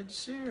 I'm dead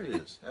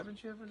serious.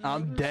 Haven't you ever noticed?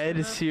 I'm dead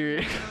that after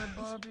serious.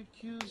 my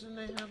barbecues and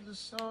they have the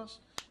sauce,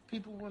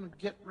 people want to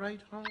get right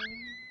home?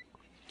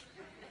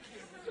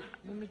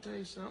 Let me tell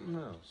you something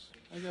else.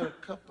 I got a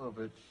cup of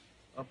it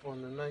up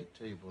on the night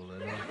table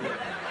and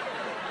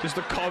Just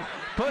a cup.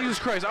 Jesus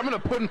Christ, I'm gonna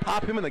put and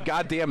pop him in the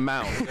goddamn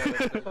mouth.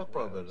 a cup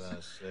of it, I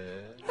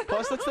said.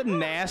 Plus, that's the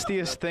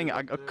nastiest thing.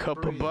 A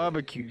cup of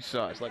barbecue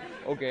sauce. Like,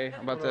 okay,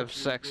 I'm about to have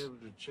sex.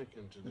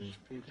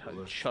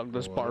 Chug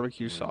this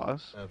barbecue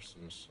sauce.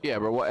 Yeah,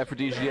 bro, what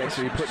aphrodisiacs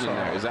are you putting in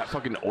there? Is that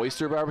fucking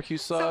oyster barbecue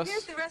So sauce?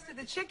 here's the rest of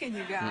the chicken,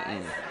 you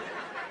guys.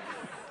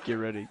 Get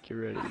ready, get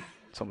ready.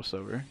 It's almost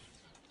over.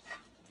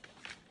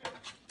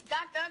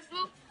 Dr.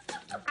 Uxloop,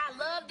 I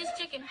love this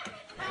chicken.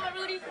 Oh,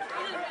 Rudy, you look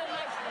real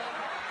nice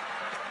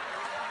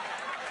today.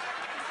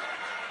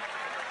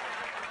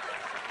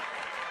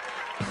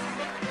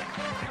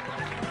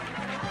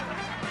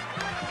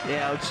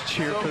 Yeah, let's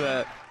cheer for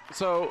that.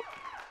 So,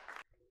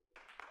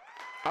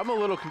 I'm a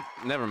little.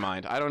 Never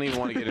mind. I don't even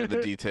want to get into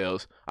the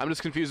details. I'm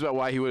just confused about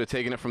why he would have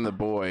taken it from the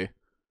boy.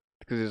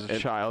 Because he's a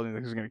child and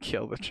he's gonna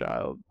kill the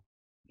child.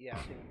 Yeah, I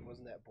think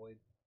wasn't that boy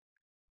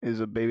Is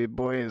a baby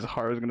boy and his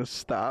heart is gonna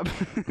stop.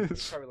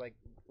 probably like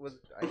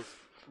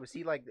was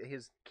he like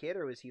his kid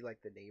or was he like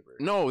the neighbor?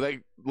 No, that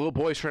little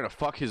boy's trying to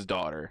fuck his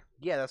daughter.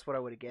 Yeah, that's what I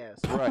would have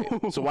guessed. Right.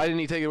 So why didn't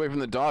he take it away from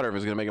the daughter if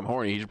it's gonna make him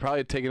horny? He should probably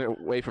have taken it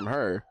away from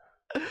her.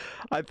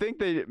 I think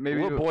they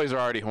maybe. Little boys are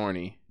already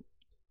horny.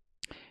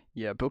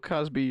 Yeah, Bill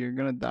Cosby, you're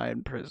gonna die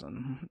in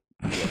prison.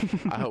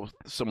 I hope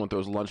someone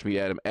throws lunch meat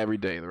at him every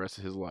day the rest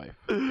of his life.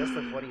 That's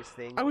the funniest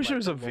thing. I wish there like,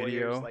 was a the lawyers,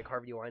 video. Like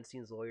Harvey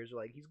Weinstein's lawyers are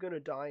like, he's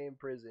gonna die in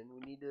prison. He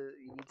needs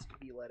to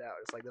be let out.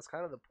 It's like that's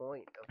kind of the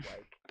point of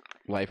like,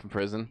 Life in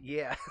prison.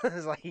 yeah,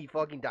 it's like he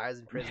fucking dies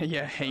in prison.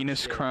 Yeah, for some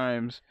heinous shit.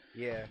 crimes.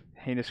 Yeah,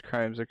 Heinous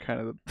crimes are kind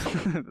of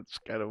that's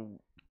kind of,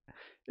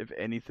 if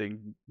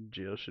anything,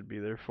 jail should be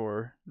there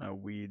for. Not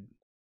weed.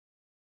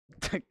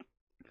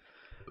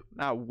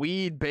 Not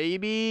weed,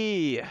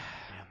 baby.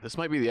 This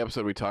might be the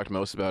episode we talked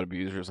most about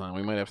abusers on.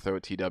 We might have to throw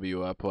a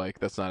TW up. Like,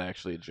 that's not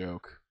actually a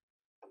joke.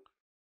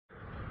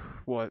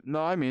 What? No,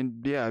 I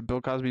mean, yeah,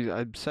 Bill Cosby.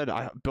 I said,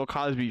 Bill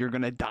Cosby, you're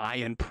gonna die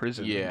in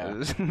prison.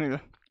 Yeah.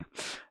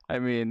 I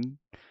mean,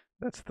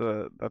 that's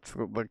the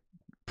like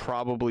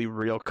probably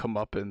real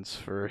comeuppance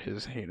for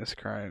his heinous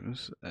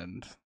crimes,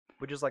 and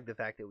Which is like the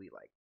fact that we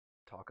like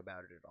talk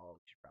about it at all.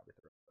 We should probably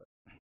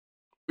throw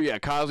it. Yeah,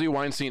 Cosby,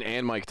 Weinstein,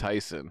 and Mike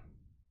Tyson.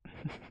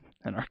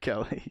 and R.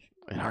 Kelly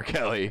And R.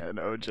 Kelly. and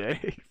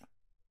OJ.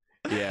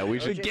 Yeah, we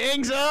OJ should. The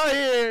gang's out I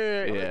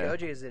here. don't Yeah.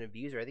 think OJ is an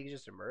abuser. I think he's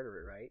just a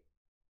murderer, right?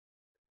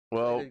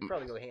 Well, They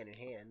probably go hand in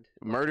hand.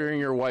 murdering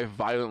your wife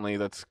violently,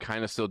 that's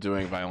kind of still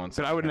doing violence.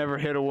 But I would never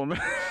hit a woman.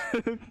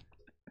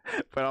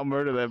 But I'll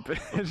murder that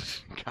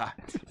bitch. God.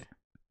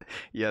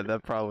 Yeah,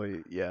 that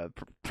probably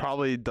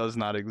probably does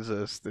not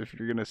exist. If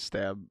you're gonna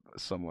stab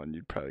someone,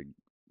 you'd probably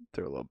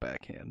throw a little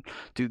backhand.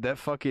 Dude, that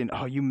fucking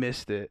you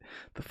missed it.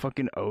 The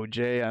fucking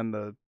OJ on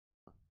the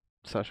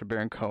Sacha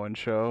Baron Cohen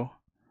show.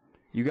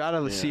 You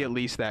gotta see Yeah. at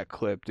least that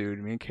clip, dude.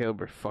 Me and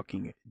Caleb are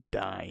fucking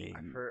dying.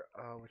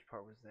 Which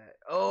part was that?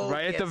 Oh,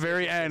 right at the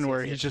very end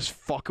where he's just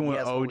fucking with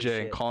Yes, holy OJ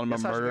shit. and calling him a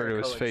The Sacha murderer to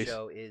Baron his Cohen face.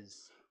 Show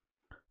is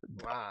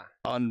Him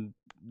and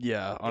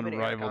Eric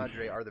unrivaled.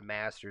 Andre are the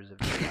masters of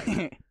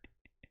it.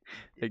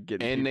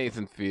 And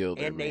Nathan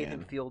Fielder. And Nathan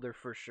man. Fielder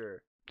for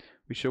sure.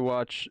 We should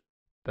watch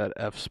that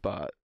F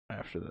spot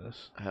after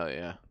this. Hell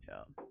yeah.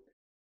 Yeah.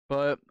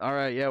 But all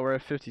right, yeah, we're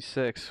at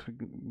 56. We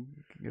can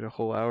get a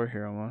whole hour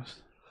here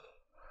almost.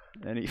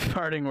 Any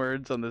parting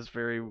words on this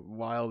very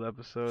wild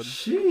episode?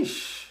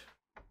 Sheesh.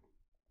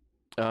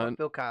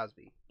 Bill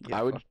Cosby. Yeah,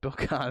 I would- fuck Bill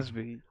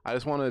Cosby. I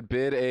just want to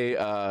bid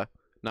a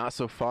not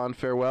so fond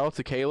farewell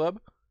to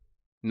Caleb.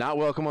 Not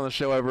welcome on the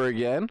show ever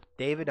again.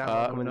 David, not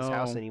welcome in his no.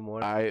 house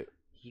anymore. I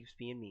He keeps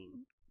being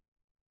mean.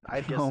 I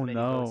have just Oh, as many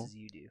no. votes as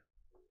you do.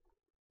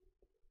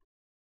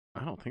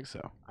 don't think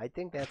so. I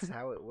think that's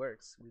how it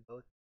works. We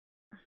both.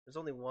 There's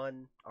only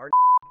one. Our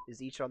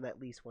is each on that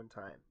least one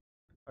time.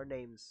 Our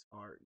names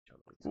are each on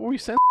the least. What we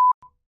sent?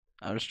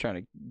 I'm just trying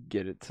to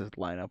get it to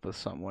line up with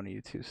something one of you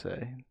two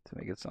say to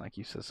make it sound like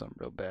you said something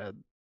real bad.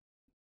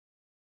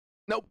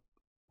 Nope.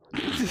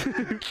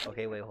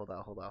 Okay, wait, hold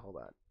on.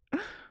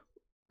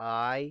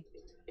 I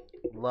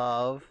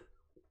love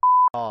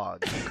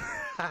dogs.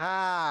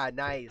 Haha,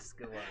 nice,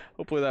 good one.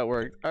 Hopefully that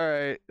worked. All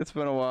right, it's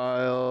been a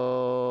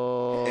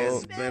while.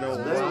 It's been a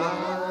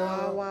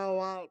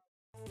while.